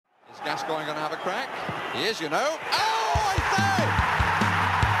Gascoigne going to have a crack? He is, you know. Oh, I say!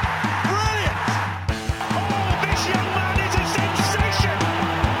 Brilliant! Oh, this young man is a sensation!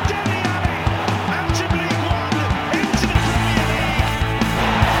 Dele Alli, out of League One, into the Premier League.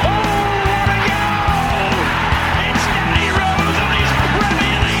 Oh, what a goal! It's Danny Rose on his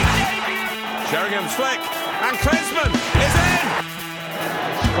Premier League debut. Sheringham's flick, and Klinsmann is in!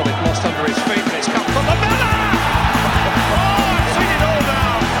 He's got it lost under his feet, and it's come from the Miller! Oh, I've seen it all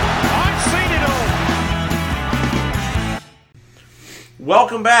now! I've seen it all!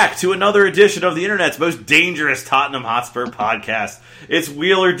 Welcome back to another edition of the internet's most dangerous Tottenham Hotspur podcast. It's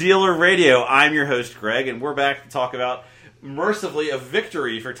Wheeler Dealer Radio. I'm your host, Greg, and we're back to talk about, mercifully, a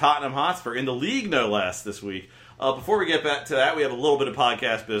victory for Tottenham Hotspur in the league, no less, this week. Before we get back to that, we have a little bit of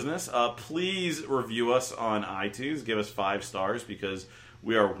podcast business. Please review us on iTunes. Give us 5 stars because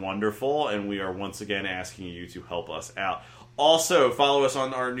we are wonderful, and we are once again asking you to help us out. Also, follow us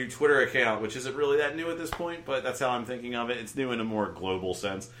on our new Twitter account, which isn't really that new at this point, but that's how I'm thinking of it. It's new in a more global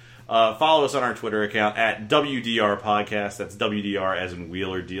sense. Follow us on our Twitter account at WDR Podcast. That's WDR as in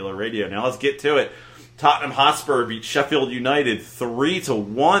Wheeler Dealer Radio. Now let's get to it. Tottenham Hotspur beat Sheffield United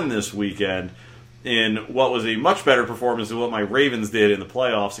 3-1 this weekend in what was a much better performance than what my Ravens did in the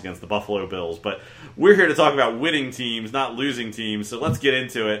playoffs against the Buffalo Bills. But we're here to talk about winning teams, not losing teams, so let's get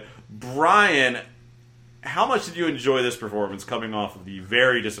into it. Brian, how much did you enjoy this performance coming off of the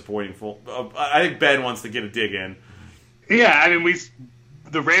very disappointing I think Ben wants to get a dig in. Yeah, I mean,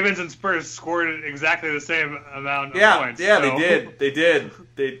 the Ravens and Spurs scored exactly the same amount of points. Yeah, so They did.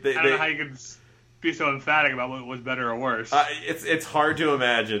 I don't know how you could be so emphatic about what was better or worse. It's hard to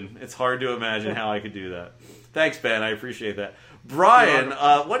imagine. It's hard to imagine how I could do that. Thanks, Ben. I appreciate that. Brian,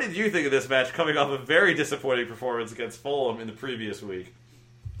 what did you think of this match coming off a very disappointing performance against Fulham in the previous week?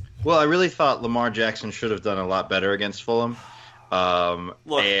 Well, I really thought Lamar Jackson should have done a lot better against Fulham.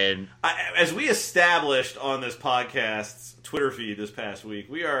 Look, as we established on this podcast's Twitter feed this past week,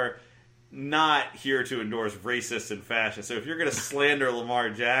 we are not here to endorse racists and fascists. So if you're going to slander Lamar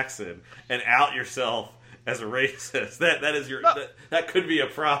Jackson and out yourself as a racist, that could be a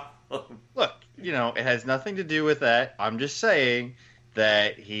problem. Look, it has nothing to do with that. I'm just saying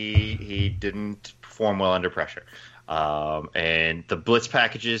that he didn't perform well under pressure. And the blitz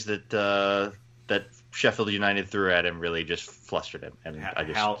packages that Sheffield United threw at him really just flustered him. And how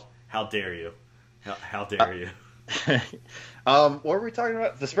dare you? How dare you? What were we talking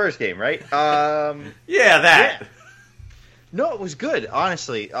about? The Spurs game, right? Yeah. No, it was good,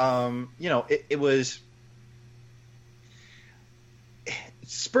 honestly. It was.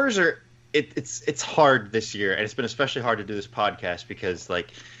 Spurs are. It's hard this year, and it's been especially hard to do this podcast because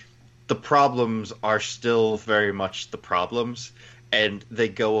the problems are still very much the problems, and they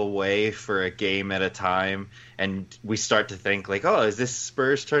go away for a game at a time, and we start to think oh, is this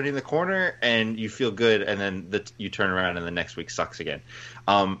Spurs turning the corner? And you feel good, and then you turn around and the next week sucks again.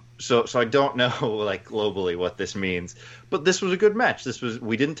 So I don't know globally what this means, but this was a good match.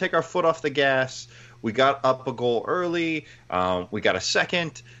 We didn't take our foot off the gas. We got up a goal early. We got a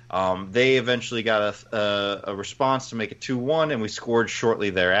second. They eventually got a response to make it 2-1, and we scored shortly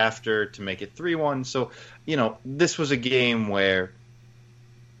thereafter to make it 3-1. So, this was a game where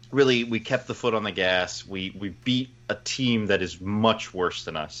really we kept the foot on the gas. We beat a team that is much worse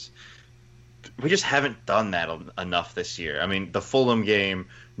than us. We just haven't done that enough this year. I mean, the Fulham game,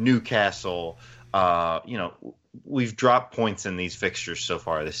 Newcastle, we've dropped points in these fixtures so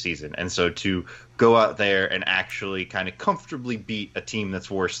far this season. And so to go out there and actually kind of comfortably beat a team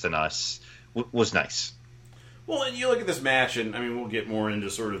that's worse than us was nice. Well, and you look at this match, and we'll get more into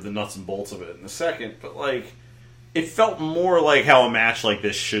sort of the nuts and bolts of it in a second, but it felt more like how a match like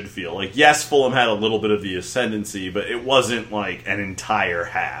this should feel. Yes, Fulham had a little bit of the ascendancy, but it wasn't an entire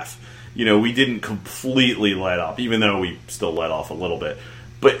half. We didn't completely let up, even though we still let off a little bit.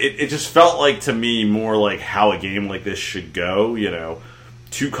 But it just felt to me more how a game like this should go,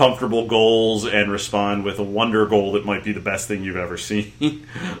 2 comfortable goals and respond with a wonder goal that might be the best thing you've ever seen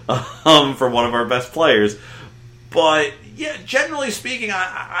from one of our best players. But, yeah, generally speaking,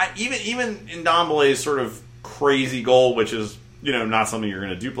 I even in Ndombele's sort of crazy goal, which is, not something you're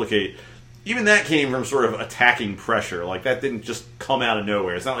going to duplicate, even that came from sort of attacking pressure. That didn't just come out of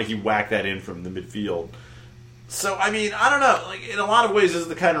nowhere. It's not like he whacked that in from the midfield. So, I don't know. In a lot of ways, this is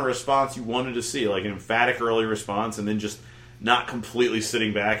the kind of response you wanted to see. An emphatic early response and then just not completely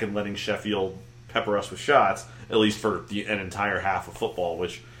sitting back and letting Sheffield pepper us with shots, at least for an entire half of football,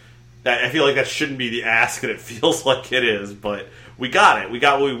 which I feel like that shouldn't be the ask that it feels like it is. But we got it. We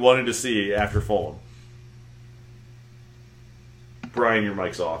got what we wanted to see after Fulham. Brian, your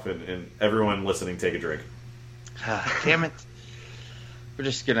mic's off, and everyone listening, take a drink. Damn it. We're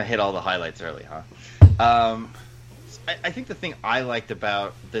just gonna hit all the highlights early, huh? I think the thing I liked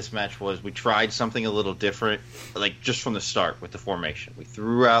about this match was we tried something a little different, like just from the start with the formation. We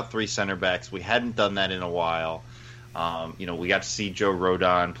threw out 3 center backs. We hadn't done that in a while. We got to see Joe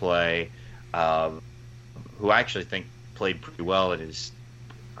Rodon play, who I actually think played pretty well and is.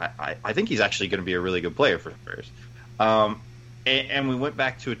 I think he's actually going to be a really good player for Spurs. And we went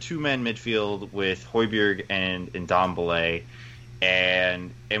back to a 2-man midfield with Højbjerg and Ndombele.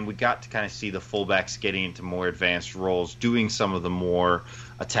 And we got to kind of see the fullbacks getting into more advanced roles, doing some of the more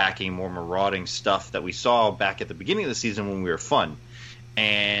attacking, more marauding stuff that we saw back at the beginning of the season when we were fun.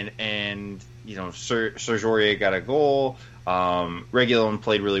 And Serge Aurier got a goal. Reguilón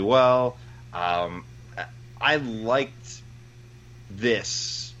played really well. I liked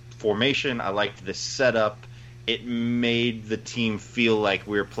this formation. I liked this setup. It made the team feel like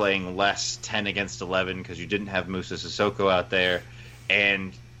we were playing less 10 against 11 because you didn't have Moussa Sissoko out there.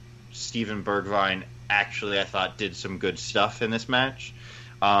 And Steven Bergwijn actually, I thought, did some good stuff in this match.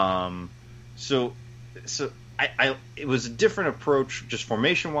 So it was a different approach just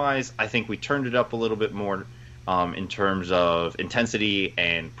formation-wise. I think we turned it up a little bit more in terms of intensity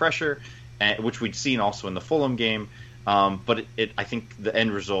and pressure, which we'd seen also in the Fulham game. But I think the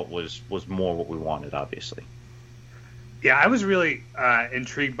end result was more what we wanted, obviously. Yeah, I was really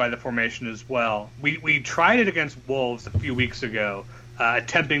intrigued by the formation as well. We tried it against Wolves a few weeks ago,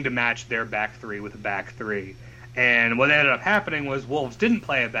 attempting to match their back three with a back three. And what ended up happening was Wolves didn't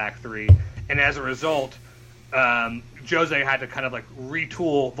play a back three, and as a result, Jose had to kind of like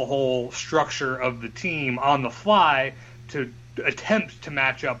retool the whole structure of the team on the fly to attempt to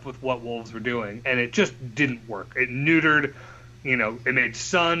match up with what Wolves were doing, and it just didn't work. It neutered, it made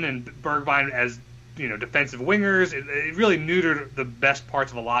Son and Bergwijn as defensive wingers. It really neutered the best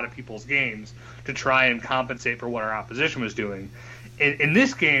parts of a lot of people's games to try and compensate for what our opposition was doing. In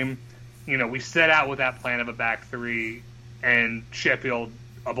this game, we set out with that plan of a back three, and Sheffield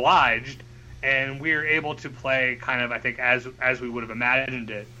obliged, and we were able to play kind of, I think, as we would have imagined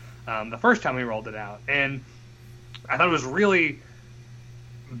it the first time we rolled it out. And I thought it was really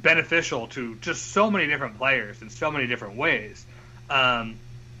beneficial to just so many different players in so many different ways.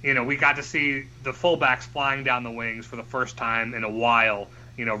 We got to see the fullbacks flying down the wings for the first time in a while.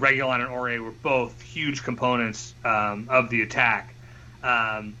 Reguilón and Aurier were both huge components of the attack.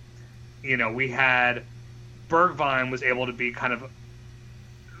 We had Bergwijn was able to be kind of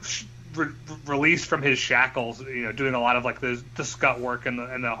released from his shackles, doing a lot of like the scut work and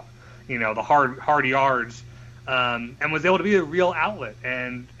the hard yards, and was able to be a real outlet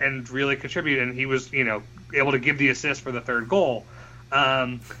and really contribute. And he was able to give the assist for the third goal.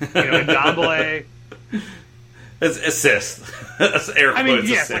 Ndombele assist. That's air quotes.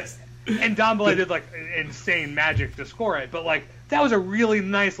 Assist. And Ndombele did like insane magic to score it, but like that was a really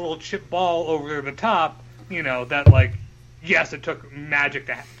nice little chip ball over the top. That like, yes, it took magic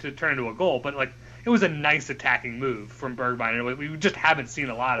to turn into a goal, but like it was a nice attacking move from Bergwijn, and we just haven't seen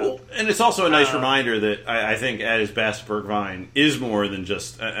a lot of. Well, and it's also a nice reminder that I think at his best, Bergwijn is more than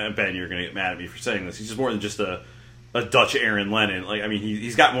just. Ben, you're going to get mad at me for saying this. He's just more than just a Dutch Aaron Lennon. Like, I mean,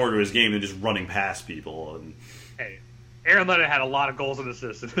 he's got more to his game than just running past people. And hey, Aaron Lennon had a lot of goals and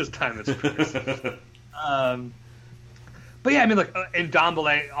assists in his time at Spurs. But yeah, I mean, like, and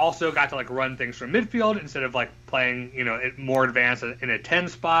Ndombele also got to like run things from midfield instead of like playing, more advanced in a 10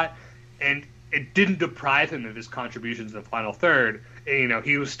 spot, and it didn't deprive him of his contributions in the final third. And,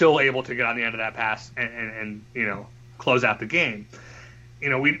 he was still able to get on the end of that pass and close out the game.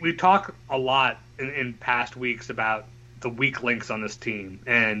 We talk a lot in past weeks about the weak links on this team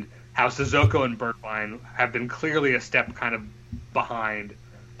and how Sissoko and Bergwijn have been clearly a step kind of behind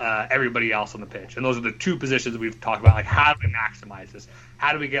everybody else on the pitch. And those are the two positions we've talked about. Like, how do we maximize this?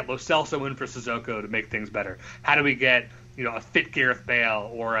 How do we get Lo Celso in for Sissoko to make things better? How do we get, a fit Gareth Bale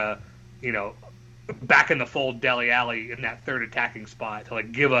or a, back in the fold Dele Alli in that third attacking spot to,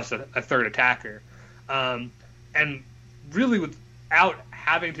 like, give us a third attacker? And really without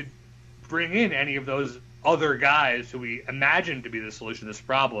having to bring in any of those other guys who we imagined to be the solution to this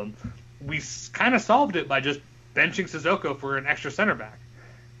problem, we kind of solved it by just benching Sissoko for an extra center back.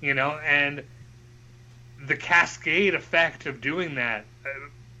 And the cascade effect of doing that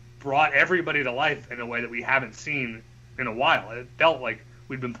brought everybody to life in a way that we haven't seen in a while. It felt like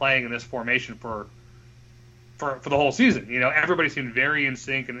we'd been playing in this formation for the whole season. Everybody seemed very in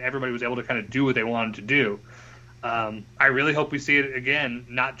sync, and everybody was able to kind of do what they wanted to do. I really hope we see it again,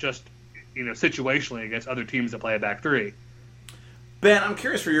 not just situationally against other teams that play a back three. Ben, I'm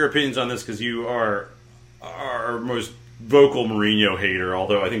curious for your opinions on this because you are our most vocal Mourinho hater,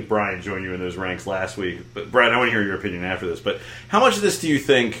 although I think Brian joined you in those ranks last week. But Brian, I want to hear your opinion after this. But how much of this do you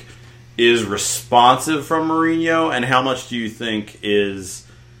think is responsive from Mourinho, and how much do you think is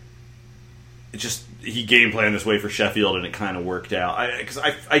just he game planned this way for Sheffield and it kind of worked out? Because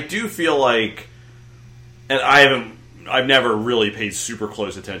I do feel like, and I've never really paid super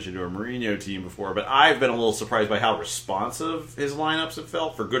close attention to a Mourinho team before, but I've been a little surprised by how responsive his lineups have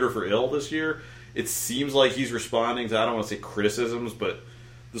felt, for good or for ill, this year. It seems like he's responding to, I don't want to say criticisms, but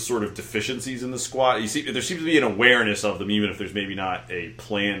the sort of deficiencies in the squad. There seems to be an awareness of them, even if there's maybe not a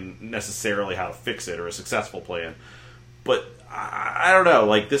plan necessarily how to fix it or a successful plan. But I don't know,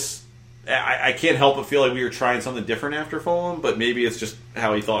 like this, I can't help but feel like we were trying something different after Fulham, but maybe it's just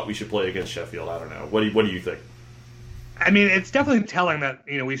how he thought we should play against Sheffield. I don't know. What do you think? I mean, it's definitely telling that,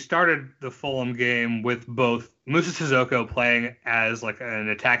 we started the Fulham game with both Moussa Sissoko playing as like an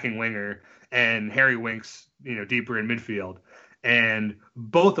attacking winger and Harry Winks, deeper in midfield. And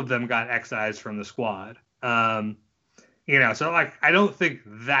both of them got excised from the squad. So like, I don't think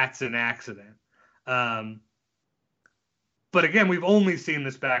that's an accident. But again, we've only seen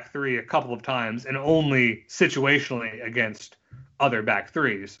this back three a couple of times, and only situationally against other back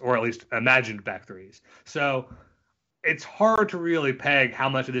threes, or at least imagined back threes. So it's hard to really peg how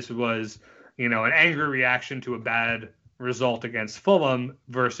much of this was, an angry reaction to a bad result against Fulham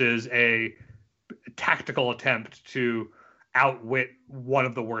versus a tactical attempt to outwit one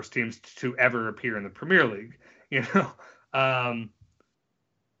of the worst teams to ever appear in the Premier League.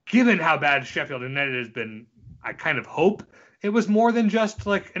 Given how bad Sheffield United has been, I kind of hope it was more than just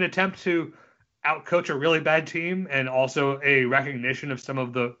like an attempt to outcoach a really bad team, and also a recognition of some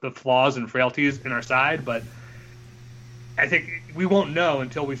of the flaws and frailties in our side. But I think we won't know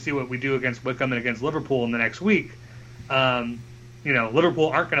until we see what we do against Wickham and against Liverpool in the next week. Liverpool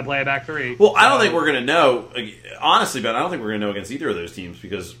aren't going to play a back three. Well, I don't think we're going to know, honestly, Ben, I don't think we're going to know against either of those teams,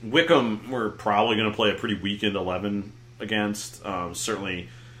 because Wickham, we're probably going to play a pretty weakened 11 against. Certainly,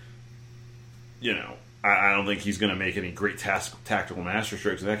 I don't think he's going to make any great tactical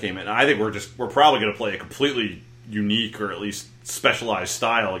masterstrokes in that game. And I think we're probably going to play a completely unique, or at least specialized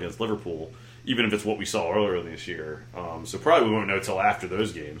style against Liverpool, even if it's what we saw earlier this year. So probably we won't know until after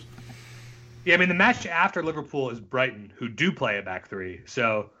those games. Yeah, I mean, the match after Liverpool is Brighton, who do play a back three.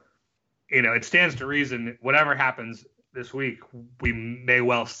 So, it stands to reason whatever happens this week, we may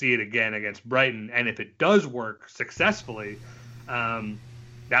well see it again against Brighton. And if it does work successfully,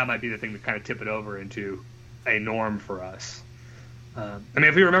 that might be the thing to kind of tip it over into a norm for us.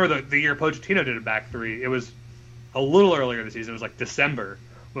 If we remember the year Pochettino did a back three, it was a little earlier this season. It was like December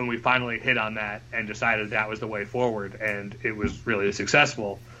when we finally hit on that and decided that was the way forward, and it was really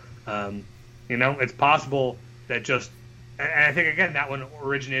successful. It's possible that and I think, again, that one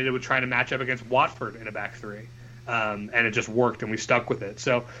originated with trying to match up against Watford in a back three, and it just worked, and we stuck with it.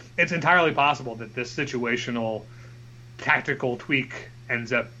 So it's entirely possible that this situational tactical tweak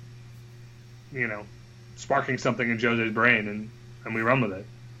ends up, sparking something in Jose's brain, and we run with it.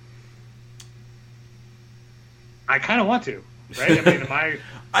 I kind of want to, right?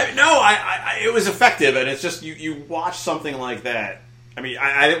 It was effective, and it's just you watch something like that.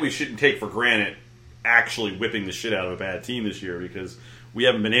 I think we shouldn't take for granted actually whipping the shit out of a bad team this year, because we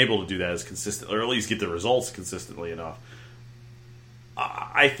haven't been able to do that as consistent, or at least get the results consistently enough.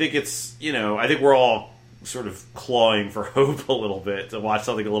 I think it's, I think we're all sort of clawing for hope a little bit to watch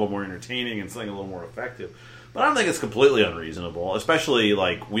something a little more entertaining and something a little more effective. But I don't think it's completely unreasonable, especially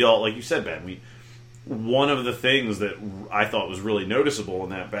like you said, Ben, one of the things that I thought was really noticeable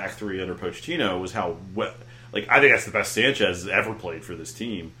in that back three under Pochettino was how I think that's the best Sanchez has ever played for this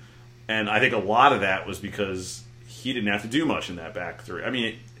team. And I think a lot of that was because he didn't have to do much in that back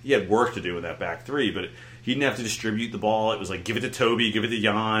three. He had work to do in that back three, but he didn't have to distribute the ball. It was like, give it to Toby, give it to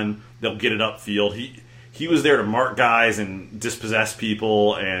Jan, they'll get it upfield. He was there to mark guys and dispossess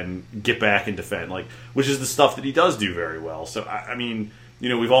people and get back and defend, which is the stuff that he does do very well. So,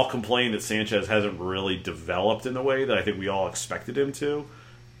 we've all complained that Sanchez hasn't really developed in the way that I think we all expected him to.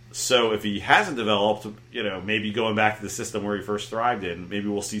 So if he hasn't developed, maybe going back to the system where he first thrived in, maybe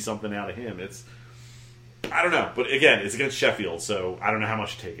we'll see something out of him. I don't know. But again, it's against Sheffield, so I don't know how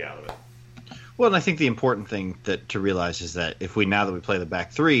much to take out of it. Well, and I think the important thing to realize is that now that we play the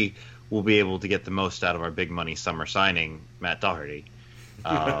back three, we'll be able to get the most out of our big money summer signing, Matt Doherty.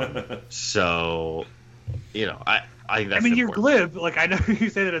 So, I think that's you're glib. I know you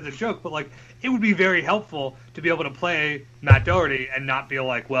say that as a joke, but it would be very helpful to be able to play Matt Doherty and not feel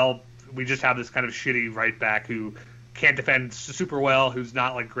like, well, we just have this kind of shitty right back who can't defend super well, who's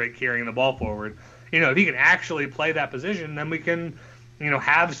not great carrying the ball forward. If he can actually play that position, then we can,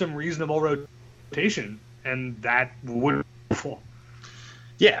 have some reasonable rotation and that would be full.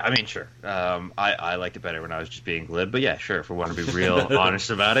 Yeah, I mean, sure. I liked it better when I was just being glib, but yeah, sure. If we want to be real honest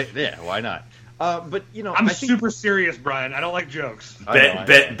about it, yeah, why not? But I'm super serious, Brian. I don't like jokes.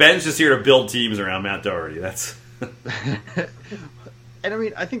 Ben's just here to build teams around Matt Doherty. That's. And I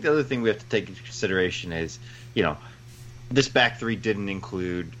mean, I think the other thing we have to take into consideration is, this back three didn't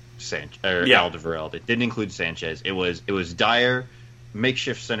include Alderweireld. It didn't include Sanchez. It was Dyer,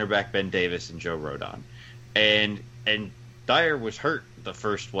 makeshift center back Ben Davis, and Joe Rodon, and Dyer was hurt the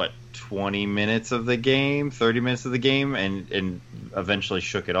first 20 minutes of the game, 30 minutes of the game, and eventually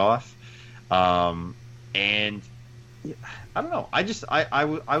shook it off. And I don't know.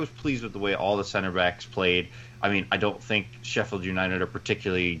 I was pleased with the way all the center backs played. I mean, I don't think Sheffield United are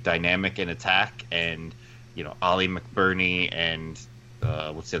particularly dynamic in attack, and Ali McBurney and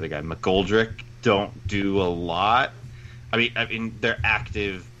what's the other guy, McGoldrick, don't do a lot. I mean they're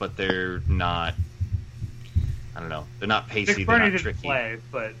active, but they're not. I don't know. They're not pacey. They're not didn't tricky. Play,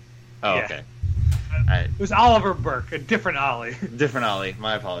 but oh, yeah. Okay. All right. It was Oliver Burke, a different Ollie. Different Ollie.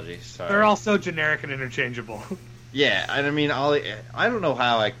 My apologies. Sorry. They're all so generic and interchangeable. Yeah, and I mean, Ollie. I don't know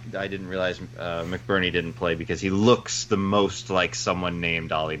how I didn't realize McBurney didn't play, because he looks the most like someone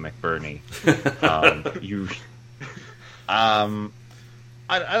named Ollie McBurney.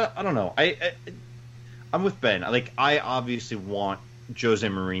 I don't know. I'm with Ben. I obviously want Jose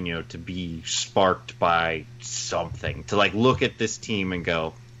Mourinho to be sparked by something, to look at this team and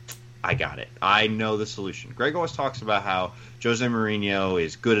go, I got it. I know the solution. Greg always talks about how Jose Mourinho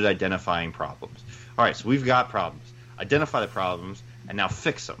is good at identifying problems. All right, so we've got problems. Identify the problems and now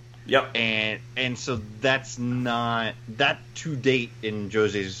fix them. Yep. And so that's not that to date in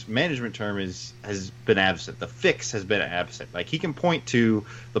Jose's management term has been absent. The fix has been absent. He can point to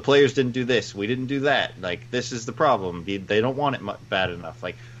the players didn't do this, we didn't do that. This is the problem. They don't want it bad enough.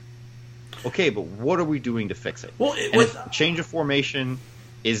 Okay, but what are we doing to fix it? Well, if change of formation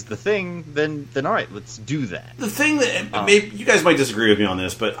is the thing, then all right, let's do that. The thing that maybe you guys might disagree with me on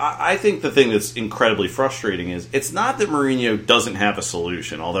this, but I think the thing that's incredibly frustrating is it's not that Mourinho doesn't have a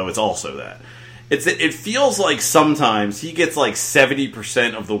solution, although it's also that. It's that it feels like sometimes he gets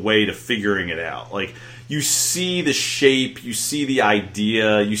 70% of the way to figuring it out. You see the shape, you see the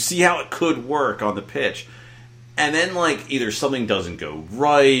idea, you see how it could work on the pitch, and then either something doesn't go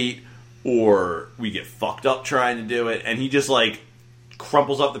right or we get fucked up trying to do it, and he just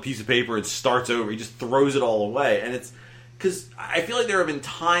crumples up the piece of paper and starts over. He just throws it all away. And it's because I feel like there have been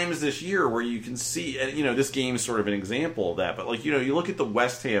times this year where you can see, and this game is sort of an example of that, but you look at the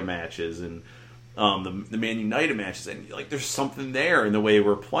West Ham matches and the Man United matches, and there's something there in the way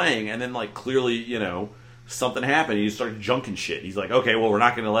we're playing, and then clearly something happened. He started junking shit. He's okay, well, we're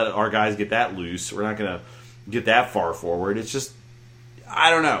not going to let our guys get that loose. We're not going to get that far forward. It's just, I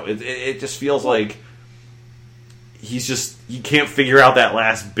don't know. It just feels like he can't figure out that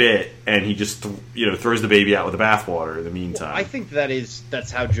last bit, and he just throws the baby out with the bathwater in the meantime. Well, I think that's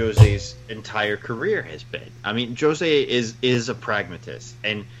how Jose's entire career has been. I mean, Jose is a pragmatist,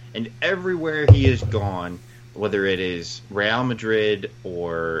 and everywhere he has gone, whether it is Real Madrid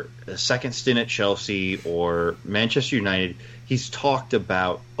or a second stint at Chelsea or Manchester United, he's talked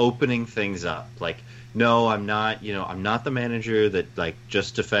about opening things up. No, I'm not the manager that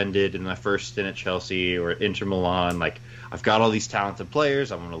just defended in my first stint at Chelsea or Inter Milan. I've got all these talented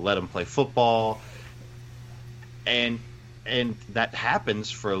players. I'm going to let them play football. And that happens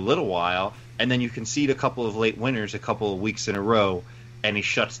for a little while, and then you concede a couple of late winners a couple of weeks in a row, and he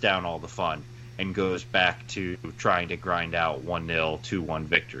shuts down all the fun and goes back to trying to grind out 1-0, 2-1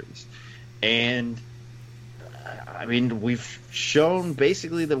 victories. And I mean, we've shown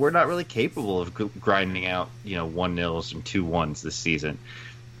basically that we're not really capable of grinding out, 1-0s and 2-1s this season.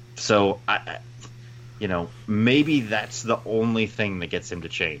 So, maybe that's the only thing that gets him to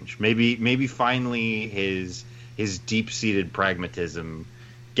change. Maybe finally his deep-seated pragmatism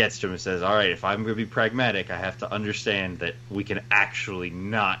gets to him and says, all right, if I'm going to be pragmatic, I have to understand that we can actually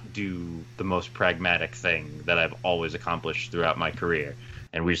not do the most pragmatic thing that I've always accomplished throughout my career,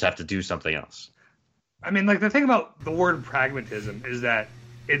 and we just have to do something else. I mean, the thing about the word pragmatism is that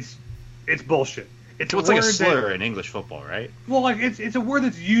it's bullshit. It's like a slur in English football, right? Well, it's a word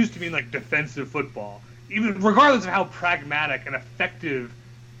that's used to mean defensive football, even regardless of how pragmatic and effective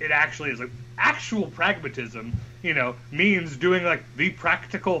it actually is. Actual pragmatism, means doing the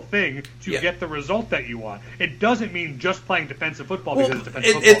practical thing to get the result that you want. It doesn't mean just playing defensive football because it's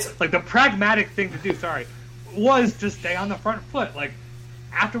defensive football. The pragmatic thing to do, was to stay on the front foot.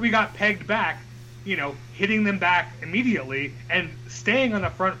 After we got pegged back, hitting them back immediately and staying on the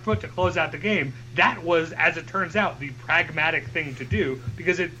front foot to close out the game, that was, as it turns out, the pragmatic thing to do,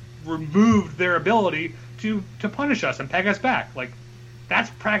 because it removed their ability to punish us and peg us back. Like, that's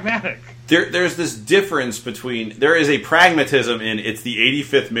pragmatic. There's this difference between, there is a pragmatism in, it's the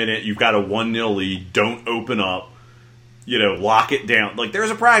 85th minute, you've got a 1-0 lead, don't open up, lock it down. Like, there's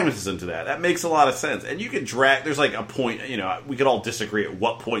a pragmatism to that. That makes a lot of sense. And you could drag, there's like a point, we could all disagree at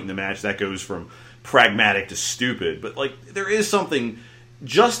what point in the match that goes from pragmatic to stupid. But, like, there is something,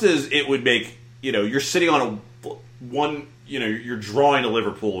 just as it would make, you're sitting on you're drawing to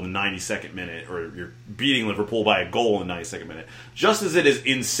Liverpool in the 92nd minute, or you're beating Liverpool by a goal in the 92nd minute. Just as it is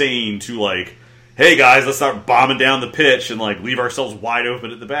insane to, like, hey guys, let's start bombing down the pitch and, like, leave ourselves wide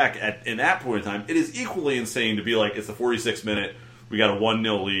open at the back in that point in time, it is equally insane to be like, it's the 46th minute, we got a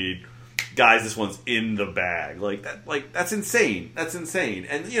 1-0 lead, guys, this one's in the bag. That's insane. That's insane.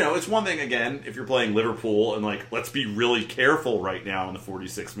 And, it's one thing, again, if you're playing Liverpool and, like, let's be really careful right now in the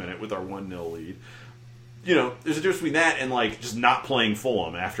 46th minute with our 1-0 lead. There's a difference between that and, like, just not playing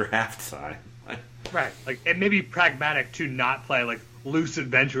Fulham after halftime. Right. Like, it may be pragmatic to not play, like, loose,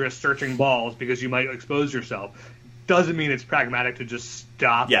 adventurous, searching balls because you might expose yourself. Doesn't mean it's pragmatic to just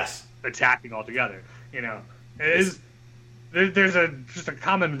stop attacking altogether. There's just a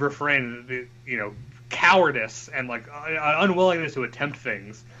common refrain, cowardice and, like, unwillingness to attempt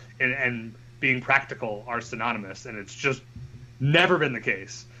things and being practical are synonymous, and it's just never been the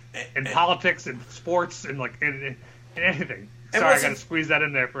case. In politics, in sports, and like in anything. Sorry, I got to squeeze that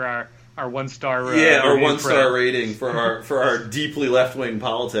in there for our 1-star. Our 1-star rating for our deeply left wing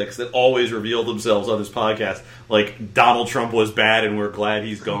politics that always reveal themselves on this podcast. Like, Donald Trump was bad, and we're glad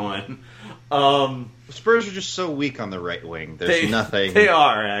he's gone. Spurs are just so weak on the right wing. There's nothing. They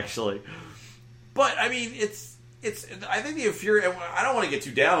are, actually. But I mean, it's. I think I don't want to get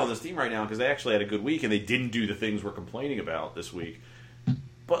too down on this team right now because they actually had a good week and they didn't do the things we're complaining about this week.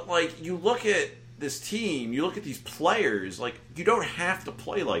 But, like, you look at this team, you look at these players, like, you don't have to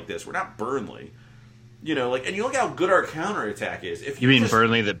play like this. We're not Burnley. And you look how good our counterattack is. If you mean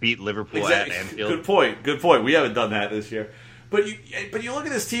Burnley that beat Liverpool at Anfield? Good point. We haven't done that this year. But you look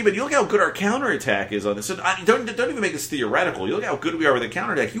at this team and you look how good our counterattack is on this. So don't even make this theoretical. You look how good we are with the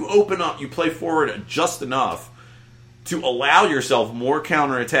counterattack. You open up, you play forward just enough to allow yourself more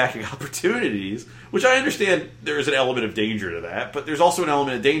counterattacking opportunities, which I understand there is an element of danger to that, but there's also an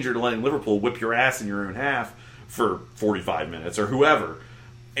element of danger to letting Liverpool whip your ass in your own half for 45 minutes or whoever.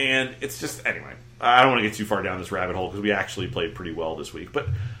 And it's just, anyway, I don't want to get too far down this rabbit hole because we actually played pretty well this week. But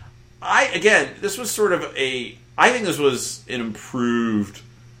this was sort of I think this was an improved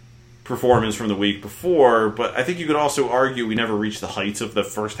performance from the week before, but I think you could also argue we never reached the heights of the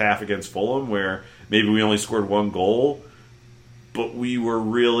first half against Fulham, where maybe we only scored one goal, but we were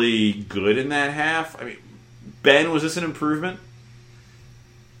really good in that half. I mean, Ben, was this an improvement?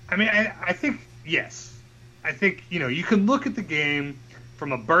 I mean, I think, yes. I think, you can look at the game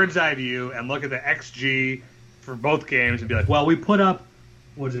from a bird's eye view and look at the XG for both games and be like, well, we put up,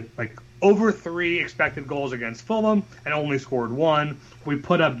 over 3 expected goals against Fulham and only scored 1. We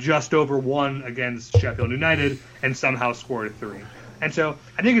put up just over 1 against Sheffield United and somehow scored 3. And so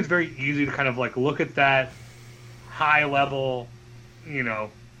I think it's very easy to kind of like look at that high level,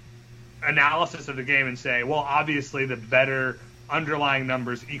 analysis of the game and say, well, obviously the better underlying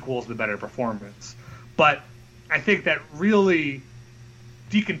numbers equals the better performance. But I think that really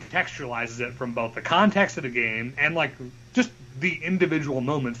decontextualizes it from both the context of the game and like just the individual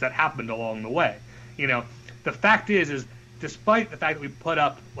moments that happened along the way. The fact is despite the fact that we put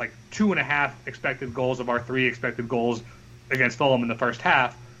up like 2.5 expected goals of our 3 expected goals against Fulham in the first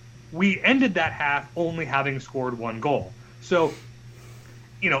half, we ended that half only having scored 1 goal. So,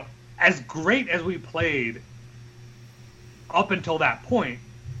 as great as we played up until that point,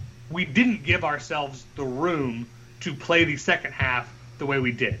 we didn't give ourselves the room to play the second half the way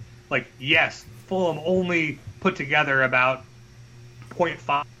we did. Like, yes, Fulham only put together about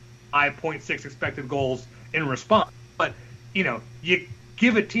 0.5, 0.6 expected goals in response. But, you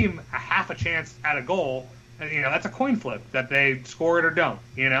give a team a half a chance at a goal, and, that's a coin flip that they score it or don't,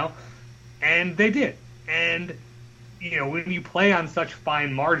 And they did. And, when you play on such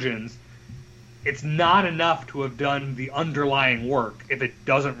fine margins, it's not enough to have done the underlying work if it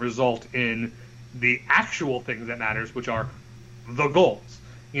doesn't result in the actual things that matters, which are the goals,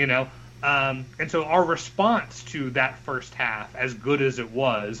 And so our response to that first half, as good as it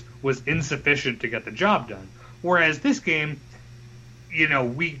was insufficient to get the job done. Whereas this game,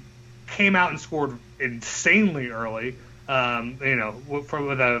 we came out and scored insanely early, with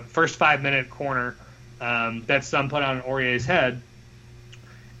a first 5-minute corner that Son put on Aurier's head.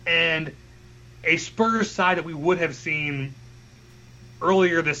 And a Spurs side that we would have seen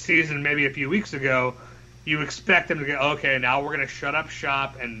earlier this season, maybe a few weeks ago, you expect them to go, okay, now we're going to shut up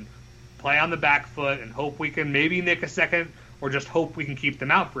shop and play on the back foot and hope we can maybe nick a second or just hope we can keep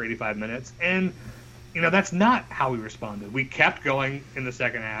them out for 85 minutes. And, that's not how we responded. We kept going in the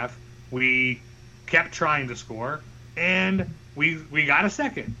second half. We kept trying to score, and we got a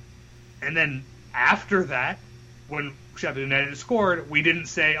second. And then after that, when Sheffield United scored, we didn't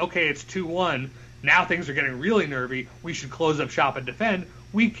say, okay, it's 2-1. Now things are getting really nervy. We should close up shop and defend.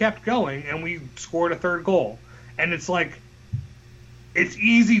 We kept going, and we scored a third goal. And it's like, it's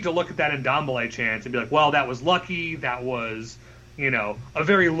easy to look at that Ndombele chance and be like, well, that was lucky. That was, a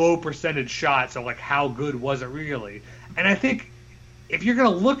very low percentage shot. So, like, how good was it really? And I think if you're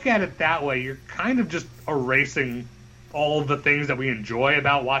going to look at it that way, you're kind of just erasing all of the things that we enjoy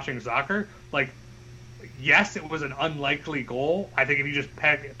about watching soccer. Like, yes, it was an unlikely goal. I think if you just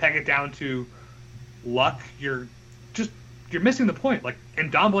peg it down to luck, you're missing the point. Like,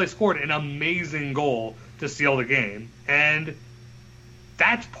 Ndombele scored an amazing goal to seal the game, and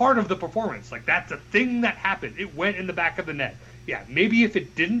that's part of the performance. Like, that's a thing that happened. It went in the back of the net. Yeah, maybe if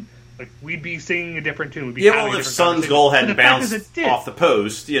it didn't, like, we'd be singing a different tune. We'd be if Son's goal hadn't bounced off the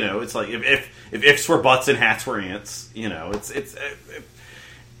post, it's like if ifs were buts and hats were ants,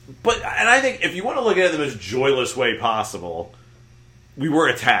 but I think if you want to look at it the most joyless way possible, we were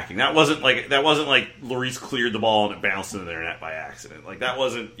attacking. That wasn't like Lloris cleared the ball and it bounced into their net by accident. Like, that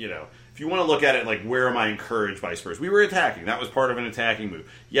wasn't, if you want to look at it like, where am I encouraged by Spurs? We were attacking. That was part of an attacking move.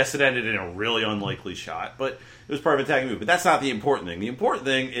 Yes, it ended in a really unlikely shot, but it was part of an attacking move. But that's not the important thing. The important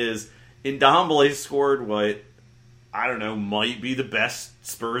thing is Ndombele scored what, I don't know, might be the best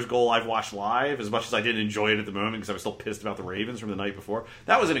Spurs goal I've watched live, as much as I didn't enjoy it at the moment because I was still pissed about the Ravens from the night before.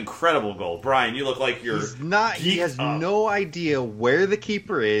 That was an incredible goal. Brian, you look like you're he has no idea where the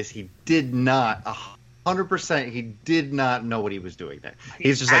keeper is. He did not 100%. He did not know what he was doing there.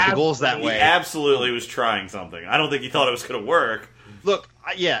 He's just like, the goal's that way. He absolutely was trying something. I don't think he thought it was going to work. Look,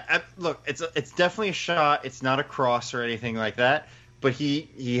 it's definitely a shot. It's not a cross or anything like that. But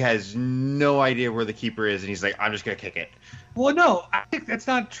he has no idea where the keeper is, and he's like, I'm just going to kick it. Well, no, I think that's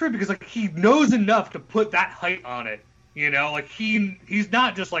not true, because, like, he knows enough to put that height on it, Like, he's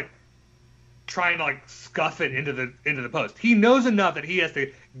not just, like, trying to, like, scuff it into the post. He knows enough that he has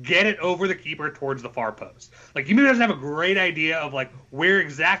to get it over the keeper towards the far post. Like, he maybe doesn't have a great idea of, like, where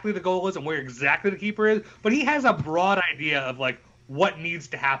exactly the goal is and where exactly the keeper is, but he has a broad idea of, like, what needs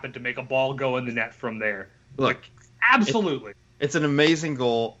to happen to make a ball go in the net from there. Look, like, absolutely. It's an amazing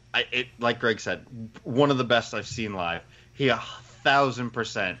goal. Like Greg said, one of the best I've seen live. He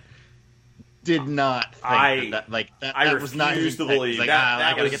 1,000% did not think that was not his to believe. Like,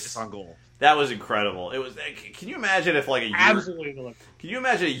 I gotta get this on goal. That was incredible. It was. Can you imagine if like a year? Absolutely. Can you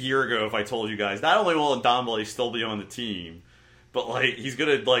imagine a year ago if I told you guys not only will Ndombele still be on the team, but like he's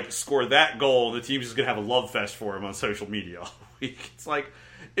gonna like score that goal and the team's just gonna have a love fest for him on social media all week. It's like.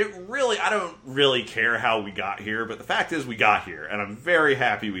 I don't really care how we got here, but the fact is we got here, and I'm very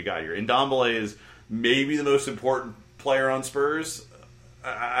happy we got here. Ndombele is maybe the most important player on Spurs.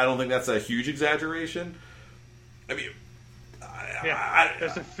 I don't think that's a huge exaggeration. I mean,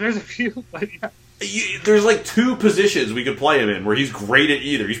 there's a few, but yeah. There's like two positions we could play him in where he's great at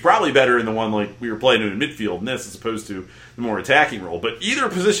either. He's probably better in the one like we were playing him in midfield in this as opposed to the more attacking role, but either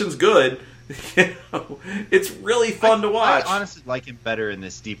position's good. It's really fun to watch. I honestly like him better in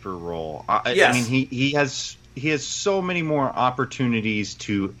this deeper role. Yes. I mean, he has so many more opportunities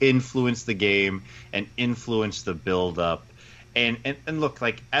to influence the game and influence the build-up. And look,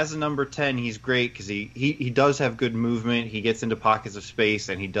 like as a number 10, he's great because he does have good movement. He gets into pockets of space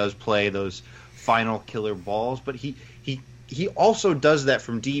and he does play those final killer balls. But he also does that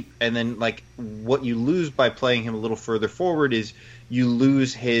from deep. And then like what you lose by playing him a little further forward is you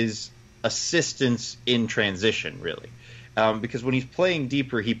lose his assistance in transition, really, because when he's playing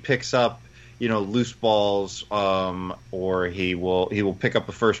deeper, he picks up loose balls, or he will pick up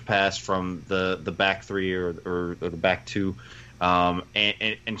a first pass from the back three or the back two,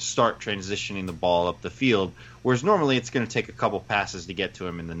 and start transitioning the ball up the field. Whereas normally it's going to take a couple passes to get to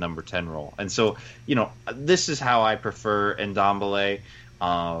him in the number 10 role. And so this is how I prefer Ndombele.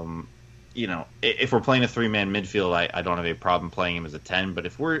 If we're playing a 3-man midfield, I don't have a problem playing him as a 10. But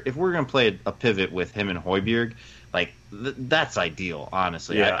if we're going to play a pivot with him and Højbjerg, like that's ideal,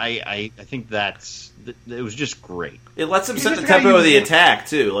 honestly. Yeah. I think it was just great. It lets him set the tempo of the attack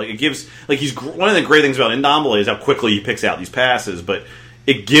too. Like it gives he's one of the great things about Ndombele is how quickly he picks out these passes, but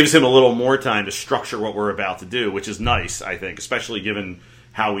it gives him a little more time to structure what we're about to do, which is nice, I think, especially given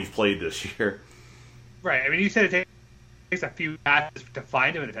how we've played this year. Right. I mean, you said it takes a few passes to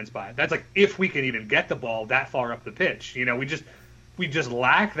find him in a 10 spot. That's like if we can even get the ball that far up the pitch. We just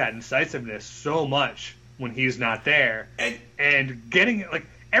lack that incisiveness so much when he's not there. And getting it, like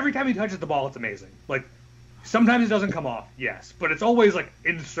every time he touches the ball, it's amazing. Like, sometimes it doesn't come off, yes, but it's always like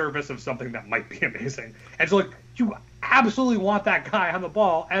in service of something that might be amazing. And so, like, you absolutely want that guy on the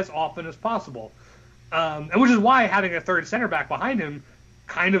ball as often as possible. And which is why having a third center back behind him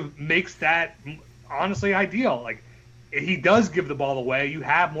kind of makes that honestly ideal. Like, he does give the ball away. You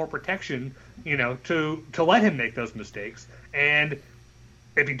have more protection, to let him make those mistakes. And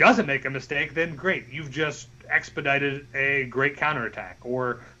if he doesn't make a mistake, then great. You've just expedited a great counterattack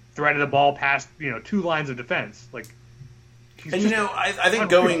or threaded the ball past, 2 lines of defense. Like, and I think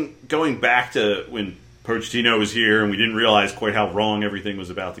going back to when Pochettino was here and we didn't realize quite how wrong everything was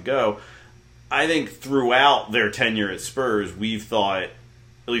about to go, I think throughout their tenure at Spurs, we've thought, at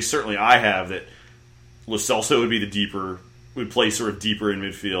least certainly I have, that Lo Celso would play sort of deeper in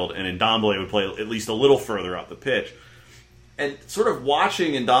midfield, and Ndombele would play at least a little further up the pitch. And sort of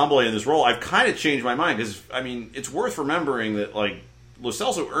watching Ndombele in this role, I've kind of changed my mind because, it's worth remembering that, like, Lo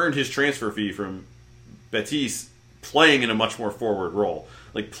Celso earned his transfer fee from Betis playing in a much more forward role.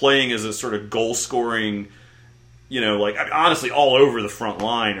 Like, playing as a sort of goal-scoring, honestly, all over the front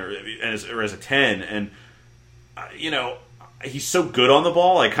line or as a 10. And, he's so good on the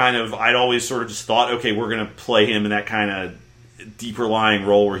ball. I'd always sort of just thought, okay, we're going to play him in that kind of deeper lying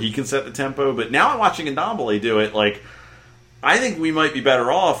role where he can set the tempo. But now I'm watching Ndombele do it. Like, I think we might be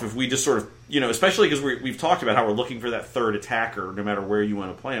better off if we just sort of, especially because we've talked about how we're looking for that third attacker no matter where you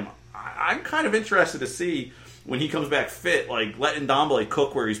want to play him. I'm kind of interested to see when he comes back fit, like, let Ndombele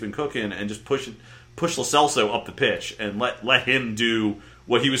cook where he's been cooking and just push Lo Celso up the pitch and let him do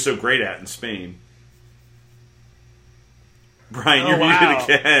what he was so great at in Spain. Brian, you're muted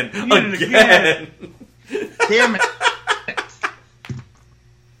again. Again. Damn it.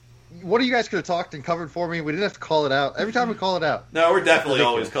 What are you guys could have talked and covered for me? We didn't have to call it out. Every time we call it out. No, we're definitely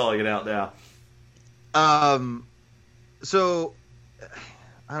always calling it out now. So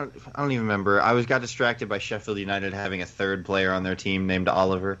I don't even remember. I got distracted by Sheffield United having a third player on their team named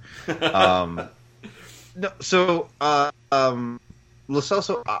Oliver. Lo Celso,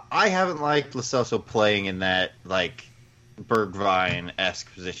 I haven't liked Lo Celso playing in that, like,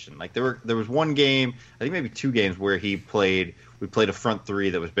 Bergwijn-esque position. Like, there was one game, I think maybe 2 games, where we played a front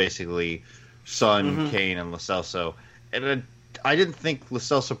 3 that was basically Son, Kane, and Lo Celso. And I didn't think Lo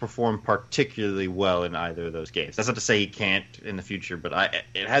Celso performed particularly well in either of those games. That's not to say he can't in the future, but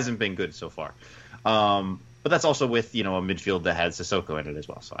it hasn't been good so far. But that's also with, a midfield that had Sissoko in it as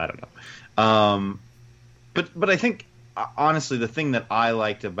well, so I don't know. But I think, honestly, the thing that I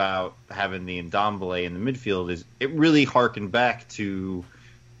liked about having the Ndombele in the midfield is it really harkened back to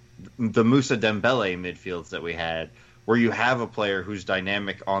the Moussa Dembele midfields that we had, where you have a player who's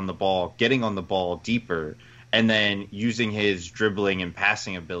dynamic on the ball, getting on the ball deeper, and then using his dribbling and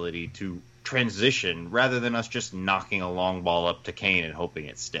passing ability to transition rather than us just knocking a long ball up to Kane and hoping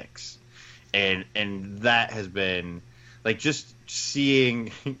it sticks. And that has been, like, just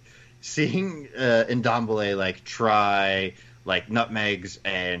seeing Ndombele, like, try, like, nutmegs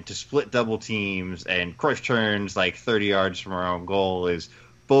and to split double teams and crush turns, like, 30 yards from our own goal is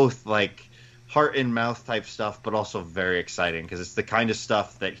both, like, heart and mouth type stuff, but also very exciting because it's the kind of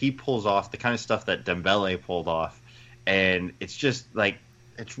stuff that he pulls off, the kind of stuff that Dembele pulled off, and it's just, like,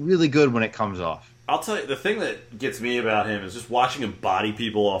 it's really good when it comes off. I'll tell you, the thing that gets me about him is just watching him body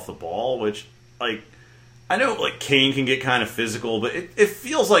people off the ball, which, like, I know, like, Kane can get kind of physical, but it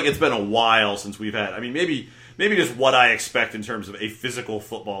feels like it's been a while since we've had, maybe just what I expect in terms of a physical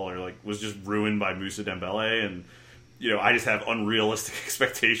footballer, like, was just ruined by Moussa Dembele, and, I just have unrealistic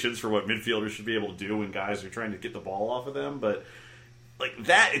expectations for what midfielders should be able to do when guys are trying to get the ball off of them, but, like,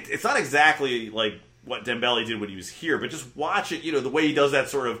 that, it's not exactly, like, what Dembele did when he was here, but just watch it, the way he does that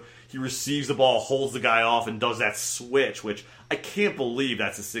sort of, he receives the ball, holds the guy off, and does that switch, which I can't believe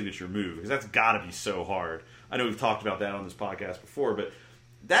that's a signature move, because that's got to be so hard. I know we've talked about that on this podcast before, but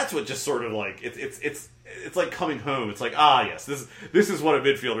that's what just sort of, like, it's like coming home. It's like, yes, this is what a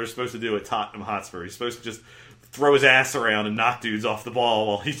midfielder is supposed to do at Tottenham Hotspur. He's supposed to just throw his ass around and knock dudes off the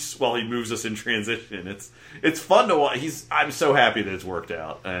ball while he moves us in transition. It's fun to watch. I'm so happy that it's worked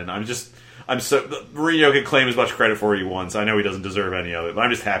out, and Mourinho can claim as much credit for it he wants. I know he doesn't deserve any of it, but I'm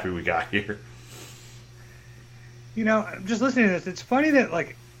just happy we got here. Just listening to this, it's funny that,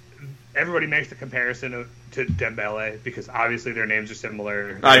 like, everybody makes the comparison to Dembele because obviously their names are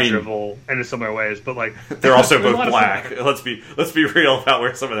similar, dribble in similar ways, but, like, they're also both black. Let's be real about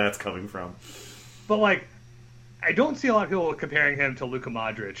where some of that's coming from. But, like, I don't see a lot of people comparing him to Luka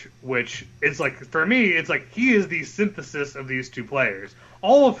Modric, which is, like, for me, it's like he is the synthesis of these two players,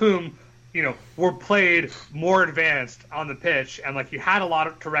 all of whom were played more advanced on the pitch, and like you had a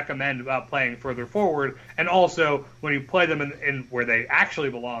lot to recommend about playing further forward, and also when you play them in where they actually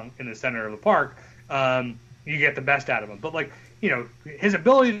belong in the center of the park, you get the best out of them. But like his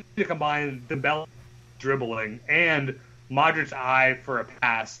ability to combine Dembele dribbling and Modric's eye for a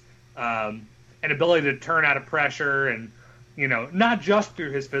pass, and ability to turn out of pressure, and not just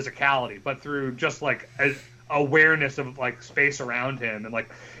through his physicality, but through just like awareness of like space around him, and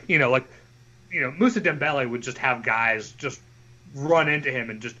Moussa Dembele would just have guys just run into him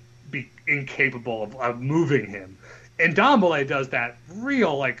and just be incapable of moving him. And Ndombele does that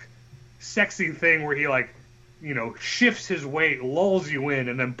real, like, sexy thing where he, like, shifts his weight, lulls you in,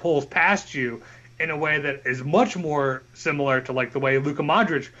 and then pulls past you in a way that is much more similar to, like, the way Luka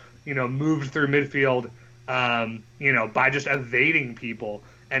Modric, moved through midfield, by just evading people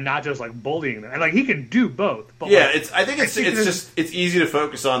and not just like bullying them. And like he can do both. But yeah, I think it's easy to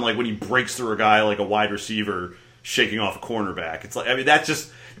focus on like when he breaks through a guy like a wide receiver shaking off a cornerback. It's like that's just.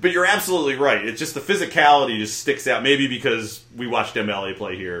 But you're absolutely right. It's just the physicality just sticks out. Maybe because we watched Dembele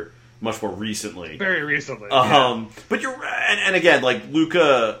play here much more recently. Very recently. Yeah. But you're and again like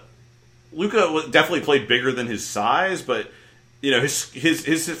Luka definitely played bigger than his size, but. His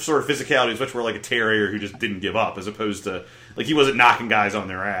sort of physicality is much more like a terrier who just didn't give up, as opposed to like he wasn't knocking guys on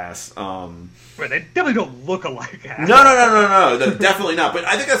their ass. Right, they definitely don't look alike. No, definitely not. But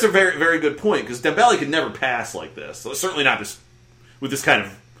I think that's a very, very good point because Dembele could never pass like this. So certainly not with this kind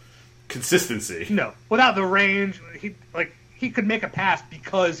of consistency. No, without the range, he could make a pass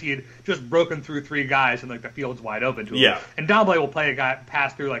because he had just broken through three guys and like the field's wide open to him. Yeah, and Ndombele will play a guy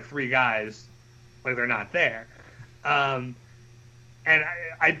pass through like three guys, like they're not there. And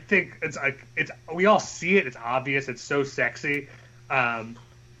I think it's we all see it. It's obvious. It's so sexy,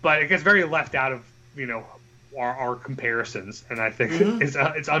 but it gets very left out of our comparisons, and I think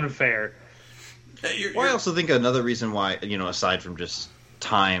it's unfair. Well, I also think another reason why aside from just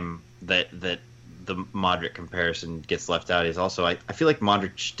time that the Modric comparison gets left out is also I feel like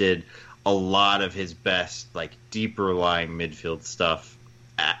Modric did a lot of his best like deeper lying midfield stuff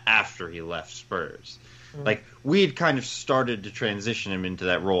after he left Spurs. Like we had kind of started to transition him into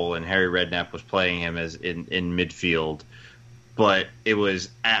that role, and Harry Redknapp was playing him as in midfield, but it was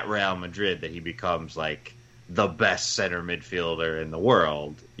at Real Madrid that he becomes like the best center midfielder in the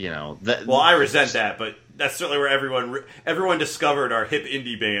world. Well, I resent that, but that's certainly where everyone discovered our hip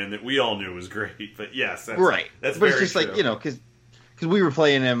indie band that we all knew was great. But yes, that's right. That's but very it's just true. Like because we were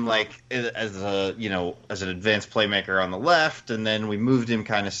playing him like as an advanced playmaker on the left, and then we moved him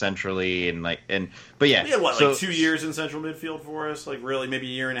kind of centrally, but yeah, he had like 2 years in central midfield for us, like really maybe a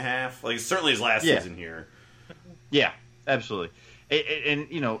year and a half, like certainly his last season here. Yeah, absolutely,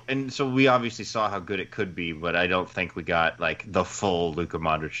 and so we obviously saw how good it could be, but I don't think we got like the full Luka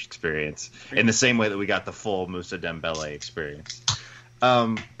Modric experience in the same way that we got the full Moussa Dembele experience.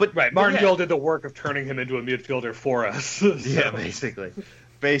 But right, Martin Gill did the work of turning him into a midfielder for us. So. Yeah,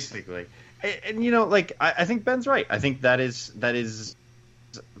 basically, and I think Ben's right. I think that is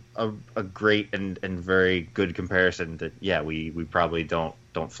a great and very good comparison that we probably don't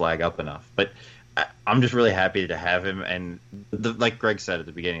flag up enough. But I'm just really happy to have him, and like Greg said at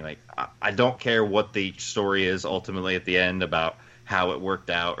the beginning, like I don't care what the story is ultimately at the end about how it worked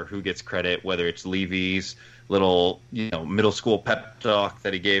out or who gets credit, whether it's Levy's little middle school pep talk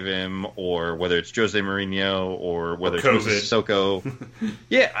that he gave him, or whether it's Jose Mourinho, or whether it's Sissoko.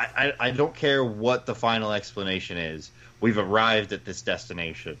 Yeah, I don't care what the final explanation is. We've arrived at this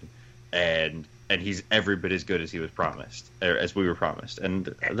destination, and he's every bit as good as he was promised, or as we were promised,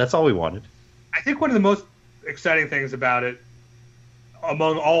 and that's all we wanted. I think one of the most exciting things about it,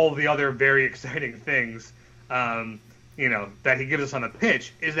 among all the other very exciting things, that he gives us on the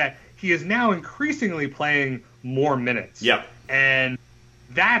pitch, is that he is now increasingly playing more minutes. Yep. And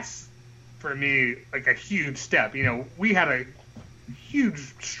that's, for me, like a huge step. We had a huge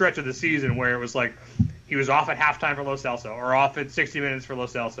stretch of the season where it was like he was off at halftime for Lo Celso or off at 60 minutes for Lo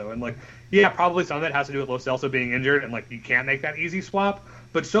Celso. And, probably some of that has to do with Lo Celso being injured and, you can't make that easy swap.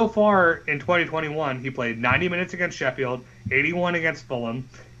 But so far in 2021, he played 90 minutes against Sheffield, 81 against Fulham.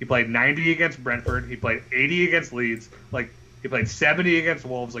 He played 90 against Brentford. He played 80 against Leeds. He played 70 against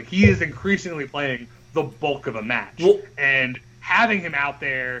Wolves. He is increasingly playing the bulk of a match. Well, and having him out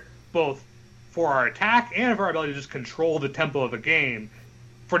there both for our attack and for our ability to just control the tempo of a game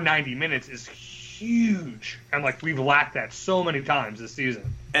for 90 minutes is huge. And, we've lacked that so many times this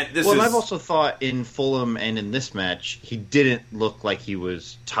season. And I've also thought in Fulham and in this match, he didn't look like he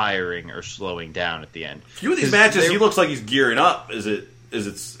was tiring or slowing down at the end. A few of these matches, he looks like he's gearing up. Is it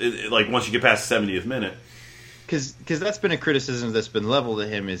once you get past the 70th minute? because that's been a criticism that's been leveled at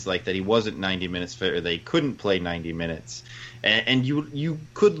him, is like that he wasn't 90 minutes fit, or they couldn't play 90 minutes. And you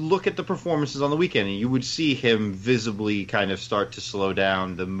could look at the performances on the weekend, and you would see him visibly kind of start to slow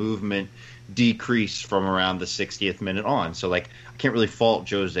down, the movement decrease from around the 60th minute on. So, like, I can't really fault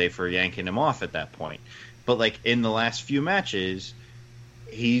Jose for yanking him off at that point. But, like, in the last few matches,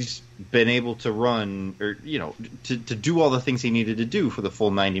 he's been able to run, or, you know, to do all the things he needed to do for the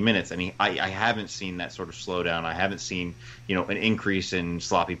full 90 minutes. And I haven't seen that sort of slowdown. I haven't seen, you know, an increase in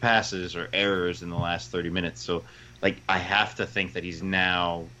sloppy passes or errors in the last 30 minutes. So, like, I have to think that he's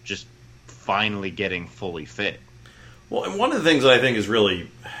now just finally getting fully fit. Well, and one of the things that I think is really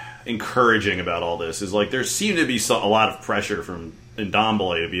encouraging about all this is, like, there seemed to be a lot of pressure from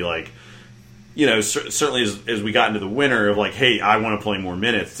Ndombele to be like, you know, certainly as we got into the winter of like, hey, I want to play more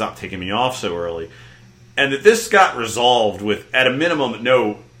minutes, stop taking me off so early. And that this got resolved with, at a minimum,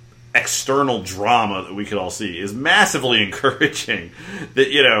 no external drama that we could all see is massively encouraging.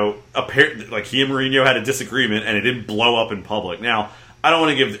 That, you know, apparently, like, he and Mourinho had a disagreement and it didn't blow up in public. Now, I don't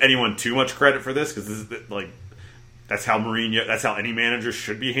want to give anyone too much credit for this, because this is, like, that's how any manager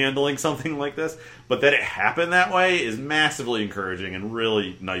should be handling something like this. But that it happened that way is massively encouraging and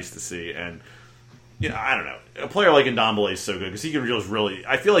really nice to see. And, you know, I don't know. A player like Ndombele is so good because he can just really...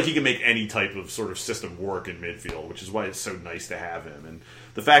 I feel like he can make any type of sort of system work in midfield, which is why it's so nice to have him. And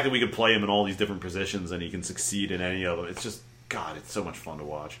the fact that we could play him in all these different positions and he can succeed in any of them, it's just... God, it's so much fun to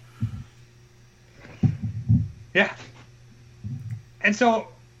watch. Yeah. And so,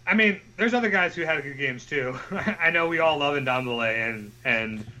 I mean, there's other guys who had good games too. I know we all love Ndombele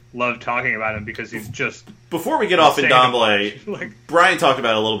and love talking about him because he's just... Before we get off Ndombele, like, Brian talked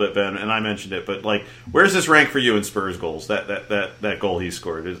about it a little bit, Ben, and I mentioned it, but, like, where's this rank for you in Spurs goals? That goal he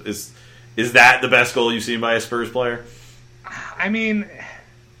scored, is that the best goal you've seen by a Spurs player? I mean,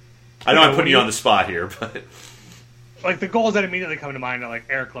 I know I'm putting you on the spot here, but like, the goals that immediately come to mind are like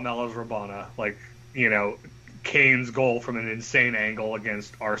Eric Lamelo's Rabona, like, you know, Kane's goal from an insane angle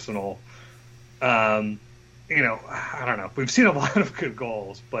against Arsenal. You know, I don't know. We've seen a lot of good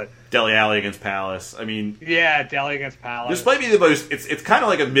goals, but Dele Alli against Palace. I mean, yeah, Dele against Palace. This might be the most. It's kind of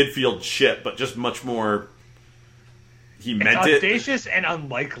like a midfield chip, but just much more. He meant it. Audacious and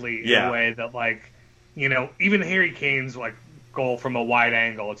unlikely in a way that, like, you know, even Harry Kane's like goal from a wide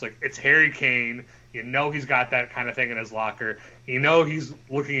angle. It's like, it's Harry Kane. You know, he's got that kind of thing in his locker. You know, he's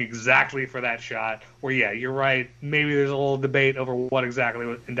looking exactly for that shot. Where, yeah, you're right. Maybe there's a little debate over what exactly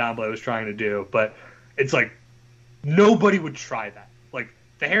Ndombele was trying to do, but it's like, nobody would try that. Like,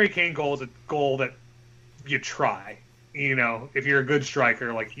 the Harry Kane goal is a goal that you try. You know, if you're a good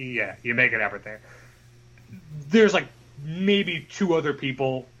striker, like, yeah, you make an effort there. There's, like, maybe two other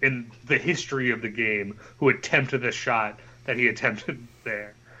people in the history of the game who attempted this shot that he attempted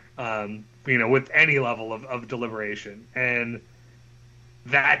there, you know, with any level of deliberation. And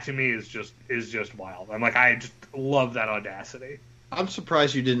that, to me, is just wild. I'm like, I just love that audacity. I'm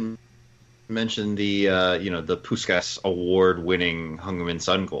surprised you didn't mention the the Puskás award-winning Heung-min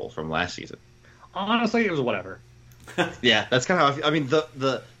Son goal from last season. Honestly, it was whatever. Yeah, that's kind of how I feel. I mean,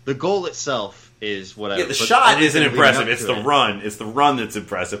 the goal itself is whatever. Yeah, the shot isn't impressive. It's the run. It's the run that's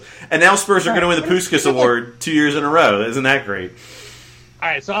impressive. And now Spurs are going to win the Puskás Award 2 years in a row. Isn't that great? All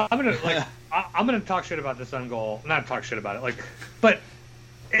right, so I'm gonna talk shit about the Son goal. Not talk shit about it, like, but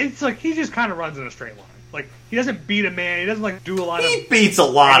it's like he just kind of runs in a straight line. Like, he doesn't beat a man. He doesn't, like, do a lot of... He beats a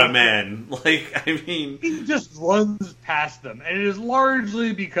lot of men. Like, I mean... He just runs past them. And it is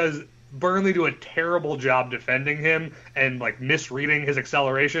largely because Burnley do a terrible job defending him and, like, misreading his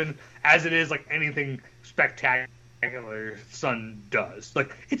acceleration, as it is, like, anything spectacular Son does.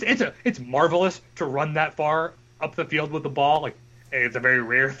 Like, it's marvelous to run that far up the field with the ball. Like, it's a very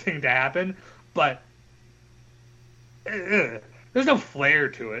rare thing to happen. But... there's no flair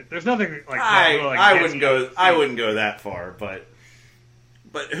to it. There's nothing like I wouldn't go that far, but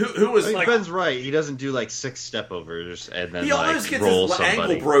who was like, Ben's right. He doesn't do like 6 step overs and then he always gets roll his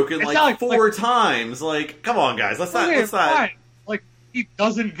somebody. ankle broken like 4 times. Like, come on, guys, let's not. Fine. Like, he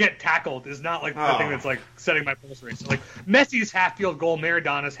doesn't get tackled is not like the thing that's like setting my pulse rate. So, like, Messi's half field goal,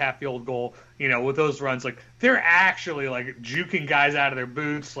 Maradona's half field goal, you know, with those runs, like, they're actually like juking guys out of their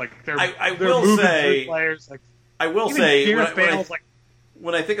boots. Like, they're moving through players. Like, I will say,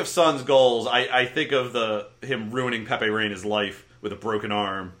 when I think of Son's goals, I think of him ruining Pepe Reina's life with a broken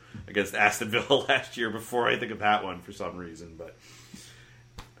arm against Aston Villa last year before I think of that one for some reason. But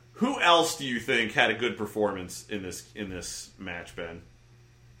who else do you think had a good performance in this match, Ben?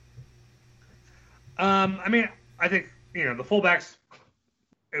 I mean, I think, you know, the fullbacks,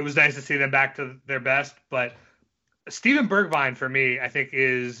 it was nice to see them back to their best, but Steven Bergwijn, for me, I think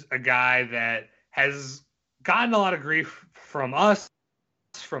is a guy that has gotten a lot of grief from us,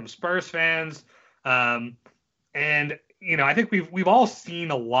 from Spurs fans, and I think we've all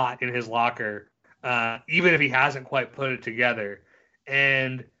seen a lot in his locker, even if he hasn't quite put it together.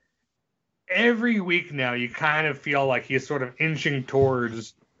 And every week now, you kind of feel like he's sort of inching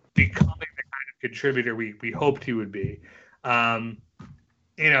towards becoming the kind of contributor we hoped he would be. In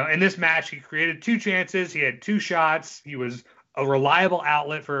this match, he created 2 chances. He had 2 shots. He was a reliable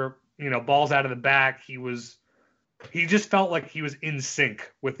outlet for, balls out of the back. He just felt like he was in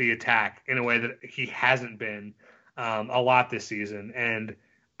sync with the attack in a way that he hasn't been a lot this season. And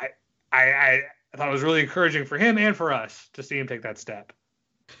I thought it was really encouraging for him and for us to see him take that step.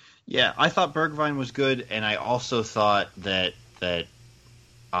 Yeah, I thought Bergwijn was good, and I also thought that the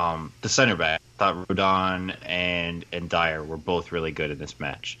center back, I thought Rodon and Dyer were both really good in this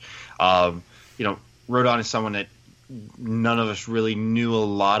match. Rodon is someone that none of us really knew a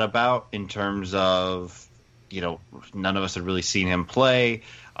lot about in terms of, none of us had really seen him play.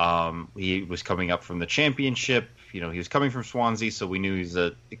 He was coming up from the championship. He was coming from Swansea, so we knew he's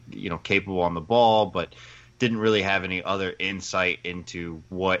capable on the ball, but didn't really have any other insight into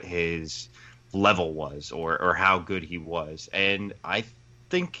what his level was or how good he was. And I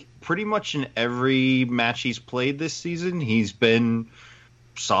think pretty much in every match he's played this season, he's been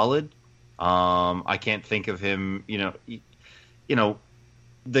solid. I can't think of him,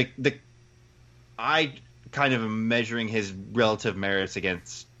 I kind of am measuring his relative merits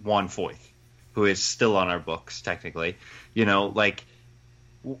against Juan Foyth, who is still on our books technically.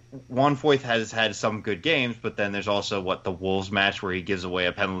 Juan Foyth has had some good games, but then there's also the Wolves match where he gives away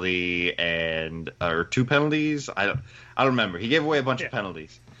a penalty or 2 penalties. I don't remember. He gave away a bunch of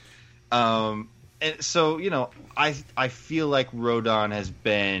penalties. And so, I feel like Rodon has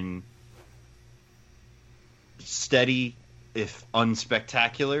been steady, if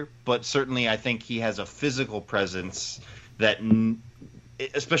unspectacular, but certainly I think he has a physical presence that,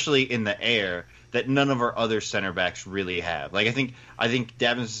 especially in the air, that none of our other center backs really have. I think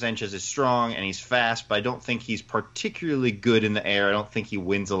Davinson Sanchez is strong and he's fast, but I don't think he's particularly good in the air. I don't think he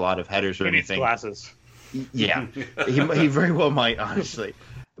wins a lot of headers or anything. He needs glasses. Yeah, he very well might, honestly.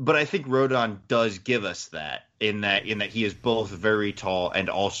 But I think Rodon does give us that in that he is both very tall and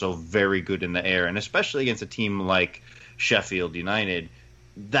also very good in the air, and especially against a team like Sheffield United,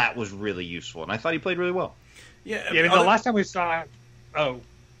 that was really useful, and I thought he played really well. Yeah, the last time we saw him,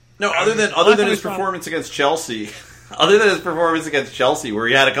 other than his performance against Chelsea, where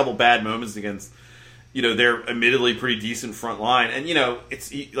he had a couple bad moments against, their admittedly pretty decent front line, and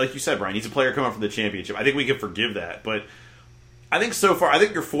it's like you said, Brian, he's a player coming from the championship. I think we can forgive that, but I think so far,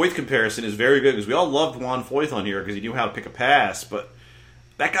 your Foyth comparison is very good because we all loved Juan Foyth on here because he knew how to pick a pass, but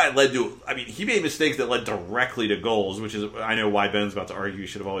that guy he made mistakes that led directly to goals, which is, I know why Ben's about to argue he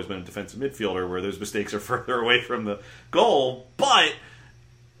should have always been a defensive midfielder where those mistakes are further away from the goal, but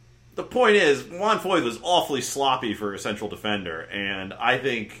the point is, Juan Foyth was awfully sloppy for a central defender, and I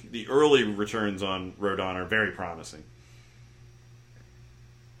think the early returns on Rodon are very promising.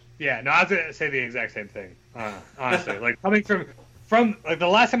 Yeah, no, I was going to say the exact same thing, honestly. Coming from the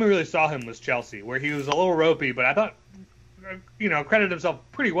last time we really saw him was Chelsea, where he was a little ropey, but I thought, credited himself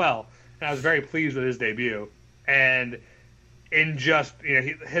pretty well, and I was very pleased with his debut. And in just,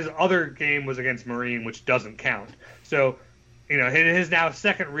 his other game was against Marine, which doesn't count. So, in his now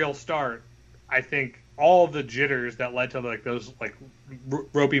second real start, I think all the jitters that led to those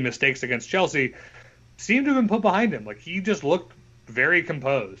ropey mistakes against Chelsea seemed to have been put behind him. He just looked very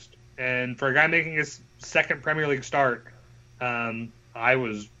composed, and for a guy making his second Premier League start, I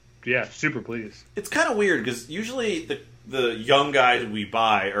was super pleased. It's kind of weird because usually the young guys we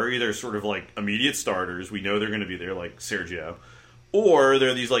buy are either sort of immediate starters, we know they're going to be there, like Sergio, or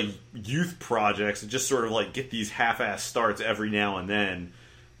they're these youth projects that just sort of get these half-ass starts every now and then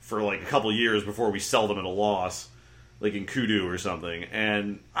for a couple years before we sell them at a loss, like in Kudu or something.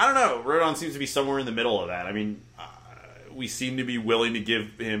 And I don't know, Rodon seems to be somewhere in the middle of that. I mean, we seem to be willing to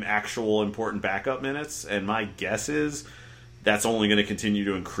give him actual important backup minutes, and my guess is that's only going to continue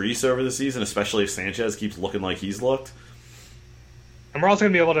to increase over the season, especially if Sanchez keeps looking like he's looked. And we're also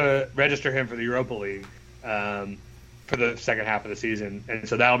going to be able to register him for the Europa League for the second half of the season, and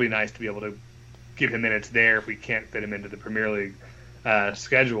so that'll be nice to be able to give him minutes there if we can't fit him into the Premier League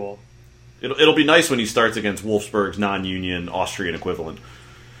schedule. It'll be nice when he starts against Wolfsburg's non-union Austrian equivalent.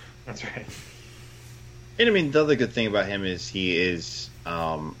 That's right. And I mean, the other good thing about him is he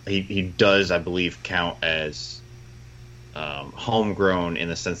does, I believe, count as homegrown in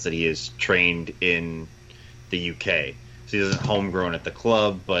the sense that he is trained in the UK. So he isn't homegrown at the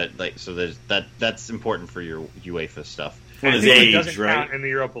club, but so there's that's important for your UEFA stuff. Well, I his think he age, doesn't right? count in the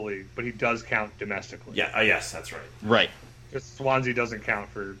Europa League, but he does count domestically. Yeah, yes, that's right. Right. Just Swansea doesn't count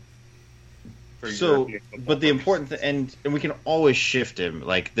for So, European football but the purposes. important thing, and we can always shift him.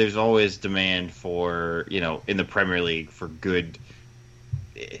 Like, there's always demand for, in the Premier League for good.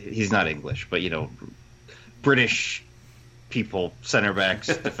 He's not English, but British people, center backs,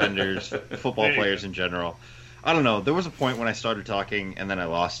 defenders, football There you players go. in general. I don't know. There was a point when I started talking, and then I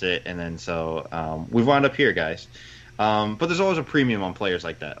lost it, and then so we've wound up here, guys. But there's always a premium on players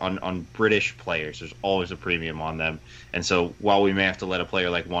like that, on British players. There's always a premium on them, and so while we may have to let a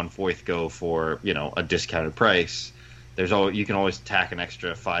player like Juan Foyth go for a discounted price, you can always tack an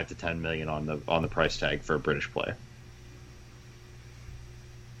extra 5 to 10 million on the price tag for a British player.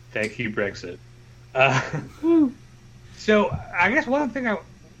 Thank you, Brexit. So I guess one thing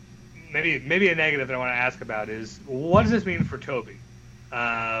maybe a negative that I want to ask about is, what does this mean for Toby?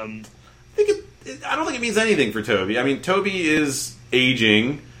 I don't think it means anything for Toby. I mean, Toby is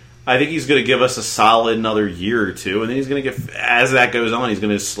aging. I think he's going to give us a solid another year or two, and then he's going to as that goes on, he's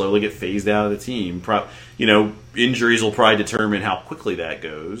going to slowly get phased out of the team. Injuries will probably determine how quickly that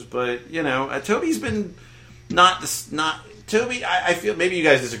goes. But Toby's been not Toby. I feel maybe you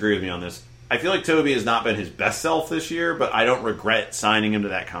guys disagree with me on this. I feel like Toby has not been his best self this year, but I don't regret signing him to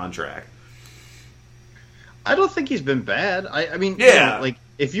that contract. I don't think he's been bad. I mean, Yeah.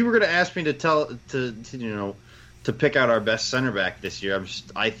 If you were going to ask me to pick out our best center back this year,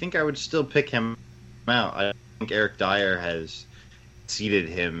 I think I would still pick him out. I think Eric Dyer has exceeded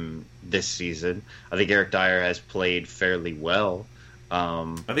him this season. I think Eric Dyer has played fairly well.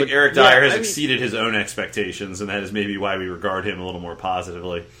 I think Eric Dyer has exceeded his own expectations, and that is maybe why we regard him a little more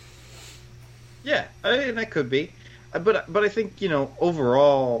positively. Yeah, that could be. But I think,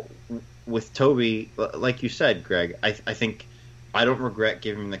 overall with Toby, like you said, Greg, I think I don't regret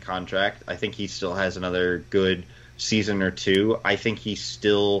giving him the contract. I think he still has another good season or two. I think he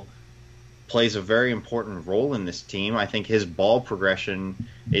still plays a very important role in this team. I think his ball progression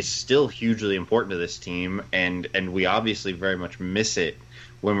is still hugely important to this team, and we obviously very much miss it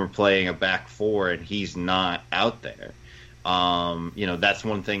when we're playing a back four and he's not out there. That's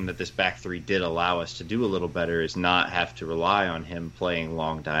one thing that this back three did allow us to do a little better, is not have to rely on him playing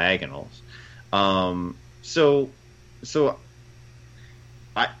long diagonals. So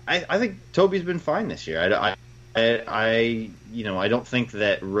I think Toby's been fine this year. I don't think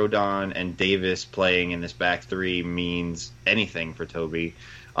that Rodon and Davis playing in this back three means anything for Toby,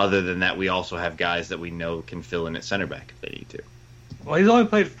 other than that we also have guys that we know can fill in at center back if they need to. Well, he's only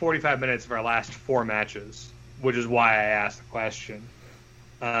played 45 minutes of our last 4 matches, which is why I asked the question.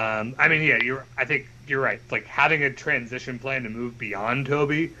 I think you're right. Like, having a transition plan to move beyond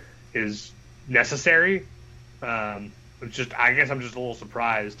Toby is necessary. I guess I'm just a little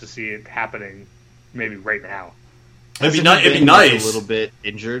surprised to see it happening maybe right now. It'd be He's nice. a little bit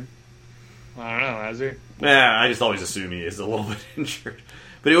injured. I don't know, has he? Yeah, I just always assume he is a little bit injured.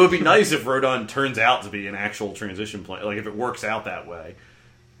 But it would be nice if Rodon turns out to be an actual transition play. Like, if it works out that way.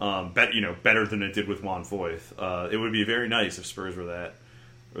 Better than it did with Juan Foyth. It would be very nice if Spurs were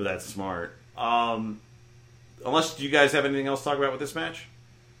that smart. Unless you guys have anything else to talk about with this match?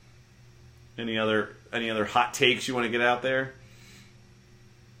 Any other hot takes you want to get out there?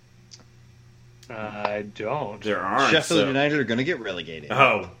 I don't. There aren't. Sheffield United are going to get relegated.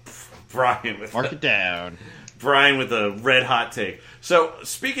 Oh, Brian with Mark it down. Brian with a red hot take. So,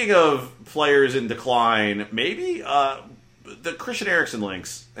 speaking of players in decline, maybe the Christian Eriksen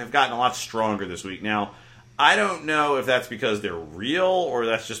links have gotten a lot stronger this week. Now, I don't know if that's because they're real or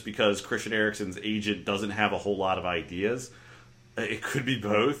that's just because Christian Eriksen's agent doesn't have a whole lot of ideas. It could be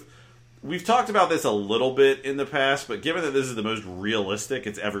both. We've talked about this a little bit in the past, but given that this is the most realistic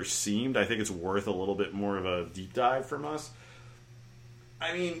it's ever seemed, I think it's worth a little bit more of a deep dive from us.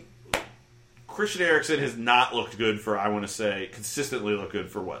 I mean, Christian Eriksen has not looked good for, I want to say, consistently looked good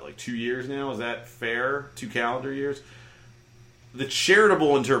for 2 years now? Is that fair? 2 calendar years? The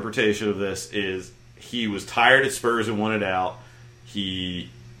charitable interpretation of this is he was tired at Spurs and wanted out. He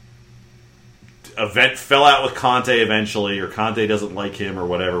fell out with Conte eventually, or Conte doesn't like him or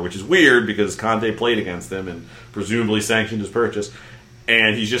whatever, which is weird because Conte played against him and presumably sanctioned his purchase.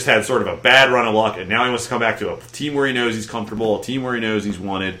 And he's just had sort of a bad run of luck, and now he wants to come back to a team where he knows he's comfortable, a team where he knows he's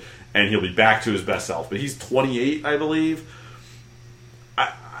wanted, and he'll be back to his best self. But he's 28, I believe.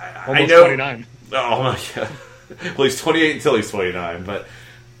 Almost I know, 29. Oh my god. Well, he's 28 until he's 29. But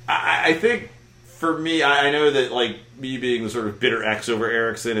I think for me, I know that me being the sort of bitter X over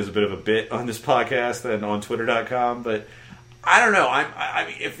Eriksen is a bit of a bit on this podcast and on Twitter.com. But I don't know. I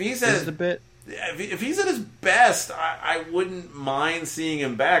mean, if he's Is it a bit? if he's at his best, I wouldn't mind seeing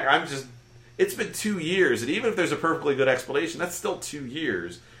him back. it's been 2 years, and even if there's a perfectly good explanation, that's still 2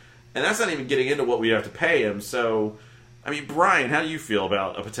 years. And that's not even getting into what we have to pay him. So, I mean, Brian, how do you feel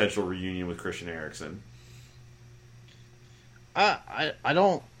about a potential reunion with Christian Eriksen? I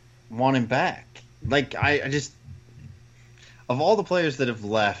don't want him back. Like, I just... Of all the players that have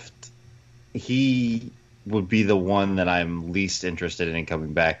left, he would be the one that I'm least interested in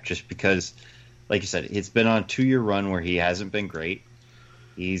coming back, just because, like you said, it's been on a 2-year run where he hasn't been great.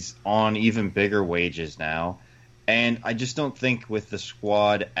 He's on even bigger wages now. And I just don't think with the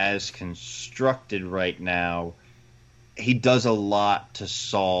squad as constructed right now, he does a lot to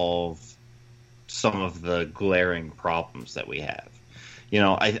solve some of the glaring problems that we have. You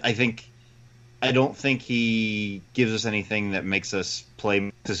know, I don't think he gives us anything that makes us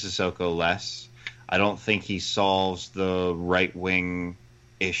play Sissoko less. I don't think he solves the right wing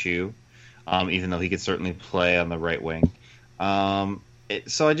issue, even though he could certainly play on the right wing.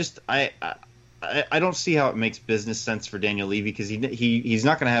 So I don't see how it makes business sense for Daniel Levy, because he's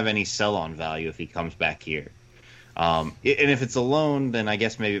not going to have any sell-on value if he comes back here. And if it's a loan, then I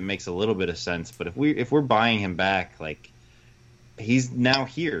guess maybe it makes a little bit of sense. But if we're buying him back, like, he's now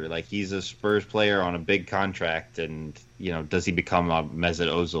here, like, he's a Spurs player on a big contract, and you know, does he become a Mesut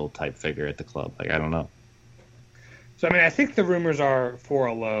Ozil type figure at the club? Like, I don't know. So I mean, I think the rumors are for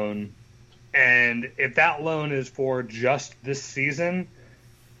a loan, and if that loan is for just this season,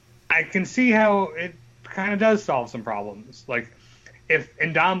 I can see how it kind of does solve some problems. Like, if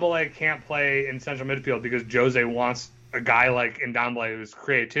Ndombele can't play in central midfield because Jose wants a guy like Ndombele who's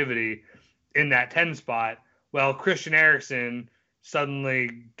creativity in that 10 spot, well, Christian Eriksen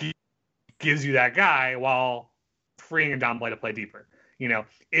suddenly gives you that guy while freeing Ndombele to play deeper. You know,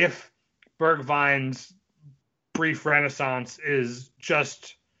 if Bergwijn's brief renaissance is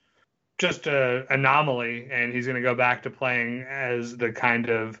just a anomaly and he's going to go back to playing as the kind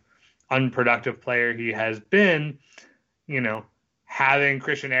of unproductive player he has been, you know, having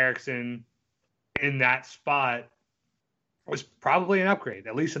Christian Eriksen in that spot was probably an upgrade,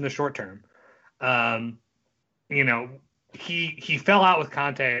 at least in the short term. You know, he fell out with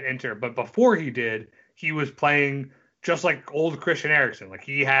Conte at Inter, but before he did, he was playing just like old Christian Eriksen. Like,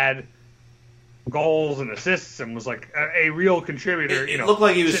 he had goals and assists and was like a real contributor. It looked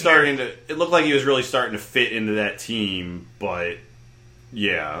like he was It looked like he was really starting to fit into that team, but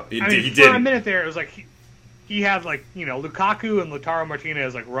yeah, he did. For a minute there, it was like he had, like, you know, Lukaku and Lautaro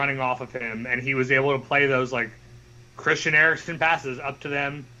Martinez like running off of him, and he was able to play those like Christian Eriksen passes up to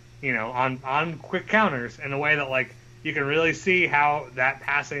them, you know, on quick counters in a way that, like, you can really see how that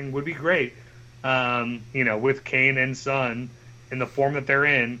passing would be great. You know, with Kane and Son in the form that they're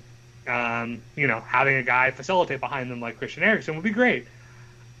in, you know, having a guy facilitate behind them like Christian Eriksen would be great.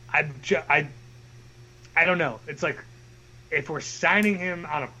 I don't know. It's like, if we're signing him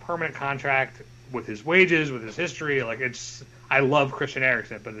on a permanent contract with his wages, with his history, like, I love Christian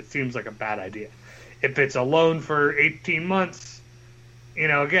Eriksen, but it seems like a bad idea. If it's a loan for 18 months, you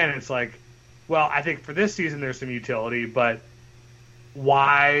know, again, it's like, well, I think for this season there's some utility, but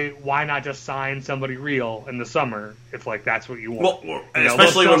why not just sign somebody real in the summer if, like, that's what you want? Well, you know,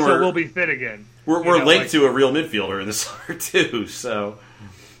 especially when we'll be fit again. We're linked to a real midfielder in the summer too, so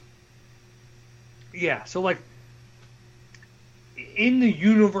yeah. So, like, in the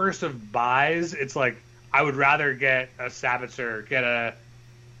universe of buys, it's like I would rather get a Sabitzer, get a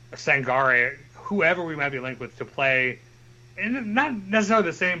Sangare, whoever we might be linked with, to play, and not necessarily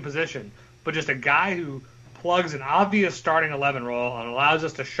the same position, but just a guy who plugs an obvious starting 11 role and allows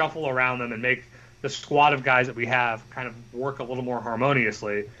us to shuffle around them and make the squad of guys that we have kind of work a little more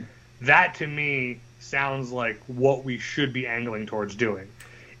harmoniously. That, to me, sounds like what we should be angling towards doing.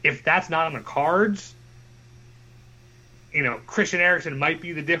 If that's not on the cards, you know, Christian Eriksen might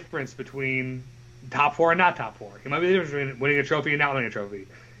be the difference between top four and not top four. He might be the difference between winning a trophy and not winning a trophy.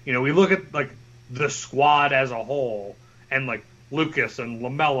 You know, we look at, like, the squad as a whole, and, like, Lucas and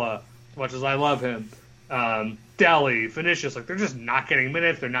Lamella, as much as I love him, Dele, Vinicius, like, they're just not getting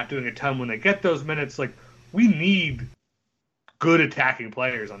minutes. They're not doing a ton when they get those minutes. Like, we need good attacking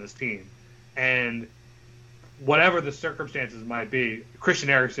players on this team. And whatever the circumstances might be, Christian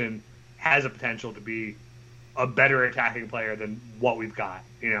Eriksen has a potential to be a better attacking player than what we've got.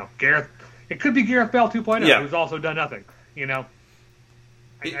 You know, it could be Gareth Bale 2.0, who's also done nothing. You know,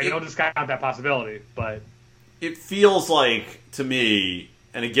 I don't discount that possibility, but it feels like, to me,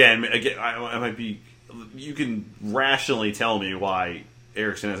 and again, I might be. You can rationally tell me why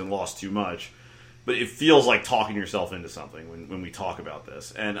Eriksen hasn't lost too much, but it feels like talking yourself into something when we talk about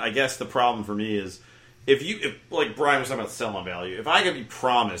this. And I guess the problem for me is, if like Brian was talking about sell-on value, if I could be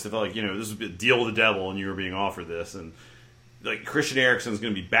promised, if, like, you know, this was a deal with the devil and you were being offered this, and like Christian Eriksen's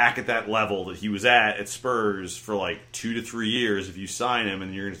going to be back at that level that he was at Spurs for like 2 to 3 years if you sign him,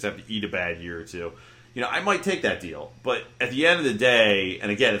 and you're going to have to eat a bad year or two. You know, I might take that deal, but at the end of the day,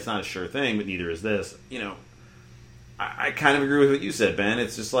 and again, it's not a sure thing, but neither is this. You know, I kind of agree with what you said, Ben.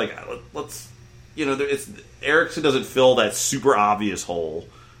 It's just like let's, you know, Eriksen doesn't fill that super obvious hole.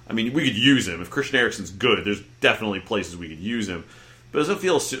 I mean, we could use him if Christian Eriksen's good. There's definitely places we could use him. But it doesn't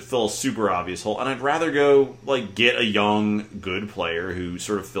fill a super obvious hole, and I'd rather go like get a young, good player who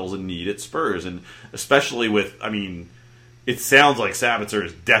sort of fills a need at Spurs, and especially with, I mean, it sounds like Sabitzer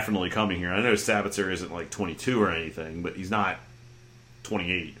is definitely coming here. I know Sabitzer isn't like 22 or anything, but he's not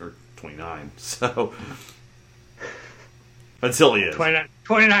 28 or 29, so until he is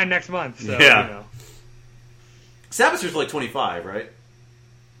 29 next month. So, yeah, you know. Sabitzer's like 25, right?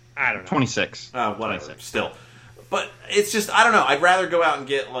 I don't know. 26. Whatever. 26. Still. But it's just, I don't know. I'd rather go out and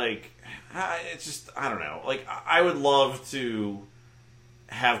get, like, it's just, I don't know. Like, I would love to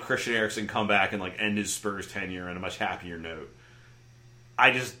have Christian Eriksen come back and, like, end his Spurs tenure on a much happier note.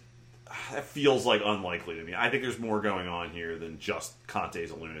 That feels, like, unlikely to me. I think there's more going on here than just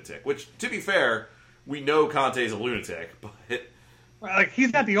Conte's a lunatic. Which, to be fair, we know Conte's a lunatic, but... Like,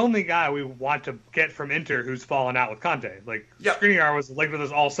 he's not the only guy we want to get from Inter who's fallen out with Conte. Like, yep. Skriniar was linked with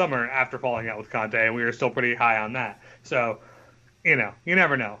us all summer after falling out with Conte, and we were still pretty high on that. So, you know, you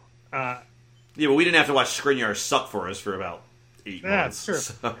never know. Yeah, but we didn't have to watch Skriniar suck for us for about 8 months. True.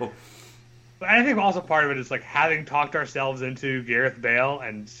 So. But I think also part of it is, like, having talked ourselves into Gareth Bale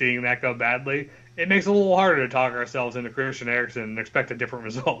and seeing that go badly, it makes it a little harder to talk ourselves into Christian Eriksen and expect a different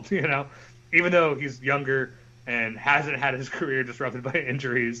result, you know? Even though he's younger and hasn't had his career disrupted by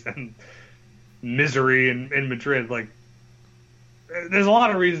injuries and misery in Madrid. Like, there's a lot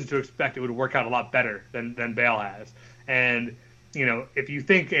of reasons to expect it would work out a lot better than Bale has. And, you know, if you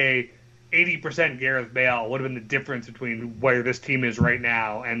think a 80% Gareth Bale would have been the difference between where this team is right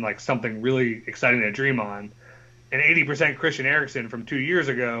now and, like, something really exciting to dream on, and 80% Christian Eriksen from 2 years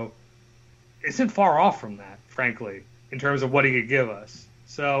ago isn't far off from that, frankly, in terms of what he could give us.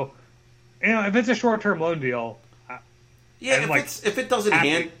 So, you know, if it's a short-term loan deal, yeah, if it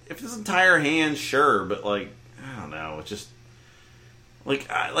doesn't tire hands, sure, but like, I don't know, it's just like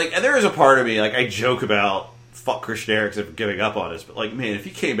there is a part of me, like, I joke about fuck Christian Eriksen for giving up on us, but like, man, if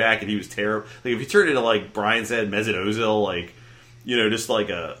he came back and he was terrible, like if he turned into, like Brian said, Mesut Ozil, like, you know, just like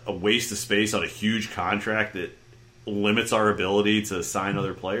a waste of space on a huge contract that limits our ability to sign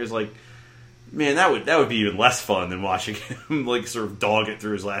other players, like, man, that would be even less fun than watching him like sort of dog it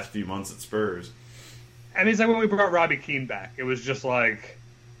through his last few months at Spurs. And it's like when we brought Robbie Keane back, it was just like,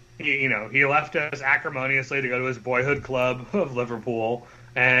 he left us acrimoniously to go to his boyhood club of Liverpool,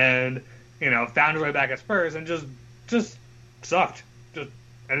 and, you know, found his way back at Spurs and just sucked.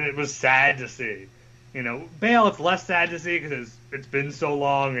 And it was sad to see. You know, Bale, it's less sad to see because it's been so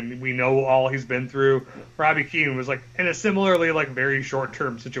long and we know all he's been through. Robbie Keane was like in a similarly, like, very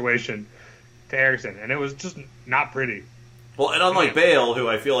short-term situation to Eriksen, and it was just not pretty. Well, and unlike Bale, who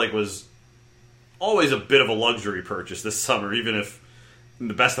I feel like was always a bit of a luxury purchase this summer, even if in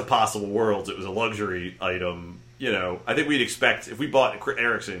the best of possible worlds it was a luxury item, you know, I think we'd expect, if we bought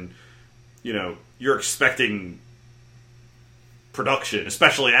Eriksen, you know, you're expecting production,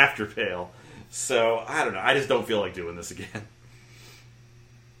 especially after Bale. So, I don't know, I just don't feel like doing this again.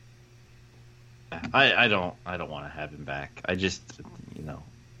 I don't want to have him back. I just, you know,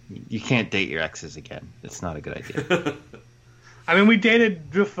 you can't date your exes again. It's not a good idea. I mean, we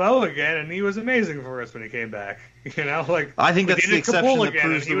dated Defoe again, and he was amazing for us when he came back. You know, like, I think that's the exception that again,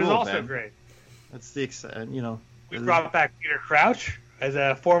 proves and he the was rule, also man. great. That's the you know. We brought back Peter Crouch as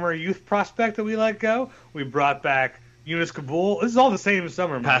a former youth prospect that we let go. We brought back Yunus Kabul. This is all the same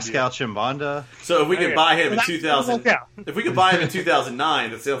summer. Pascal Chimbonda. So if we could buy him in 2000, yeah. if we could buy him in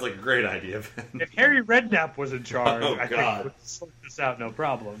 2009, that sounds like a great idea. If Harry Redknapp was in charge, Oh, I think God. we would sort this out no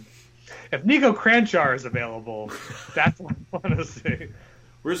problem. If Kranjčar is available, that's what I want to see.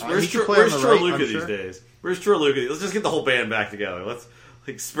 Where's he can play Troy on the right, Luka I'm these sure. days? Where's Troy Luka? Let's just get the whole band back together. Let's,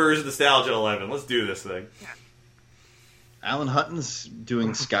 like, Spurs Nostalgia 11. Let's do this thing. Alan Hutton's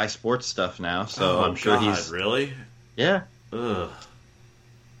doing Sky Sports stuff now, so Oh, I'm sure God, he's really. yeah. Ugh.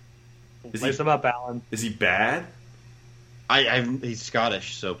 Lace him up, Alan. Is he bad? He's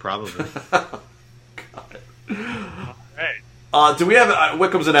Scottish, so probably. Right. Do we have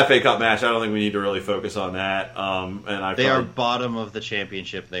Wickham's an FA Cup match? I don't think we need to really focus on that. They are bottom of the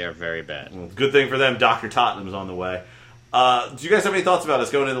championship. They are very bad. Well, good thing for them. Dr. Tottenham's on the way. Do you guys have any thoughts about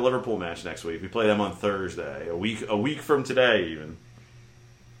us going into the Liverpool match next week? We play them on Thursday, a week from today, even.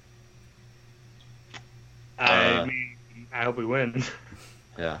 I hope we win.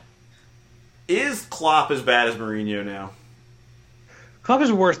 Yeah. Is Klopp as bad as Mourinho now? Klopp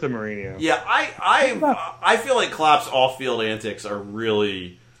is worse than Mourinho. Yeah, I feel like Klopp's off-field antics are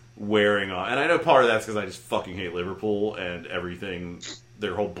really wearing on, and I know part of that's because I just fucking hate Liverpool and everything,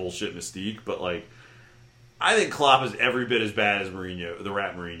 their whole bullshit mystique. But like, I think Klopp is every bit as bad as Mourinho, the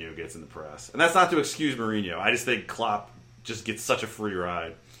rat Mourinho gets in the press, and that's not to excuse Mourinho. I just think Klopp just gets such a free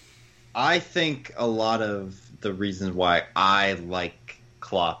ride. I think a lot of the reasons why I like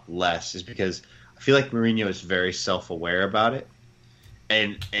Klopp less is because I feel like Mourinho is very self-aware about it.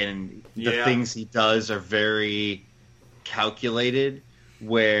 And the things he does are very calculated,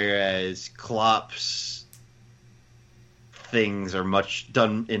 whereas Klopp's things are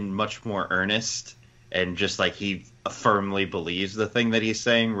done in much more earnest, and just like he firmly believes the thing that he's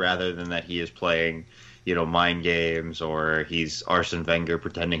saying, rather than that he is playing, mind games, or he's Arsene Wenger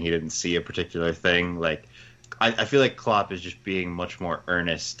pretending he didn't see a particular thing. Like, I feel like Klopp is just being much more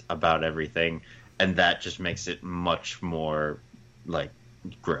earnest about everything, and that just makes it much more like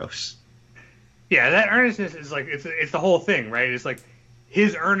gross. Yeah, that earnestness is like it's the whole thing, right? It's like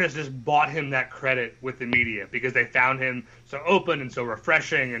his earnestness bought him that credit with the media because they found him so open and so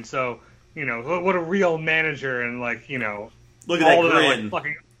refreshing and so what a real manager, and like look at all that of grin. that like,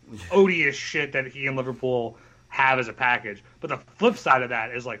 fucking odious shit that he and Liverpool have as a package. But the flip side of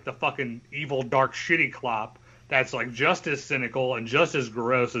that is like the fucking evil, dark, shitty Klopp that's like just as cynical and just as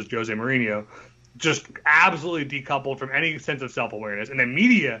gross as Jose Mourinho. Just absolutely decoupled from any sense of self-awareness. And the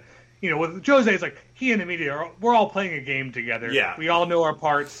media, with Jose, it's like he and the media, we're all playing a game together. Yeah. We all know our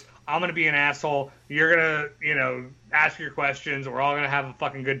parts. I'm going to be an asshole. You're going to, ask your questions. We're all going to have a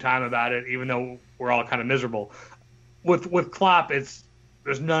fucking good time about it, even though we're all kind of miserable. With Klopp, there's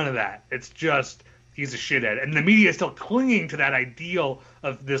none of that. It's just he's a shithead. And the media is still clinging to that ideal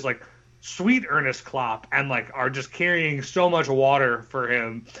of this, like, sweet earnest Klopp, and like are just carrying so much water for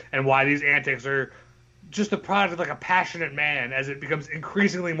him, and why these antics are just the product of like a passionate man, as it becomes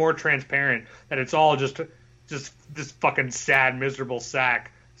increasingly more transparent that it's all just this fucking sad, miserable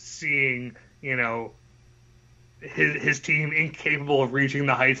sack seeing his team incapable of reaching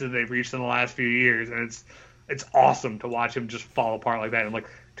the heights that they've reached in the last few years. And it's awesome to watch him just fall apart like that, and like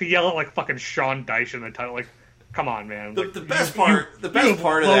to yell at like fucking Sean Dyche in the title, like, come on, man. The Like, best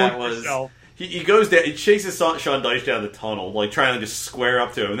part of that was yourself. he goes down, he chases Sean Dyche down the tunnel, like trying to just square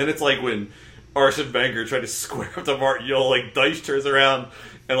up to him. And then it's like when Arsene Wenger tried to square up to Martin Jol, like Dyche turns around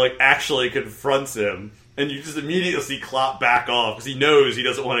and like actually confronts him, and you just immediately see Klopp back off because he knows he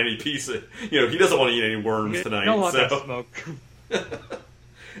doesn't want any piece of, he doesn't want to eat any worms tonight. Don't want that smoke.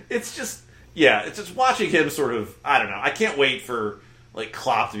 It's just watching him sort of, I don't know. I can't wait for like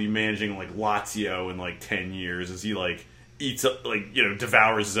Klopp to be managing like Lazio in like 10 years as he like eats up, like,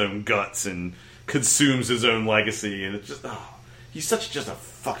 devours his own guts and consumes his own legacy. And it's just, he's just a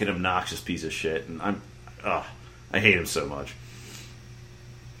fucking obnoxious piece of shit. And I hate him so much.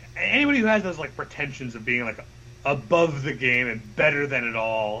 Anybody who has those like pretensions of being like above the game and better than it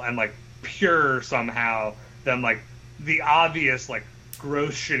all and like pure somehow than like the obvious like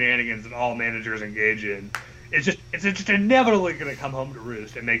gross shenanigans that all managers engage in, it's just inevitably going to come home to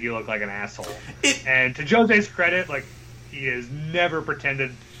roost and make you look like an asshole. And to Jose's credit, like, he has never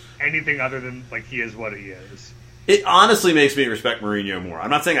pretended anything other than like he is what he is. It honestly makes me respect Mourinho more. I'm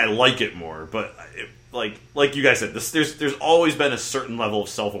not saying I like it more, but like you guys said, there's always been a certain level of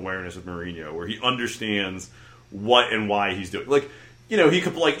self-awareness with Mourinho where he understands what and why he's doing. Like, he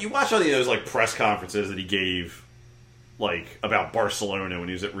could, like, you watch all those like press conferences that he gave, like, about Barcelona when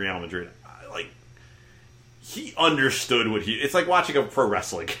he was at Real Madrid. Like, he understood it's like watching a pro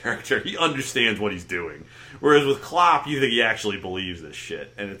wrestling character. He understands what he's doing. Whereas with Klopp, you think he actually believes this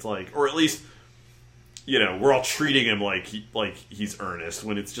shit. And it's like, or at least, we're all treating him like he's earnest,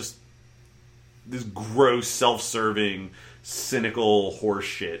 when it's just this gross, self-serving, cynical horse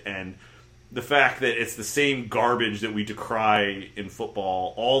shit. And the fact that it's the same garbage that we decry in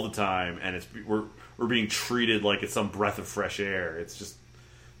football all the time, and we're being treated like it's some breath of fresh air. It's just,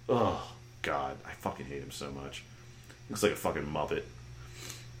 oh God, I fucking hate him so much. Looks like a fucking Muppet.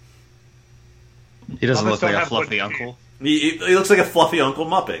 He doesn't Muppets look like don't a have fluffy good uncle. He looks like a fluffy Uncle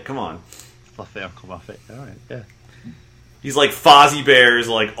Muppet. Come on. Fluffy Uncle Muppet. All right, yeah. He's like Fozzie Bear's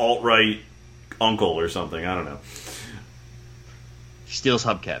like alt-right uncle or something. I don't know. He steals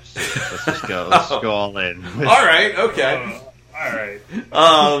hubcaps. Let's go all in. All right, okay. All right.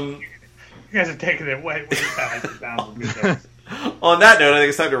 Um, You guys are taking it way past the bounds of good. On that note, I think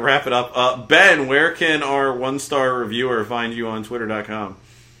it's time to wrap it up. Ben, where can our one-star reviewer find you on Twitter.com?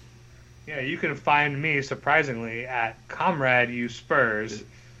 Yeah, you can find me, surprisingly, at Comrade U Spurs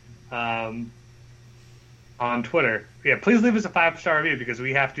on Twitter. Yeah, please leave us a 5-star review because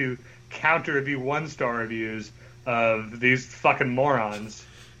we have to counter-review 1-star reviews of these fucking morons.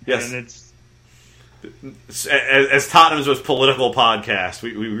 Yes. And it's as Tottenham's most political podcast,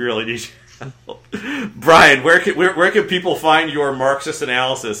 we really need your help. Brian, where can people find your Marxist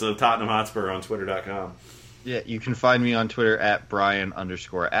analysis of Tottenham Hotspur on Twitter.com? Yeah, you can find me on Twitter at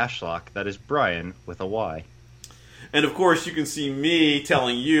Brian_Ashlock. That is Brian with a Y. And of course, you can see me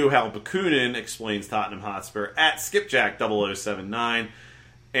telling you how Bakunin explains Tottenham Hotspur at Skipjack0079.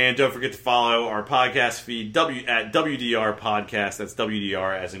 And don't forget to follow our podcast feed at WDR Podcast. That's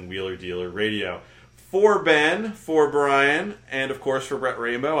WDR as in Wheeler Dealer Radio. For Ben, for Brian, and of course for Brett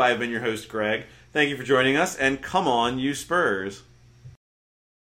Rainbow, I have been your host, Greg. Thank you for joining us, and come on, you Spurs.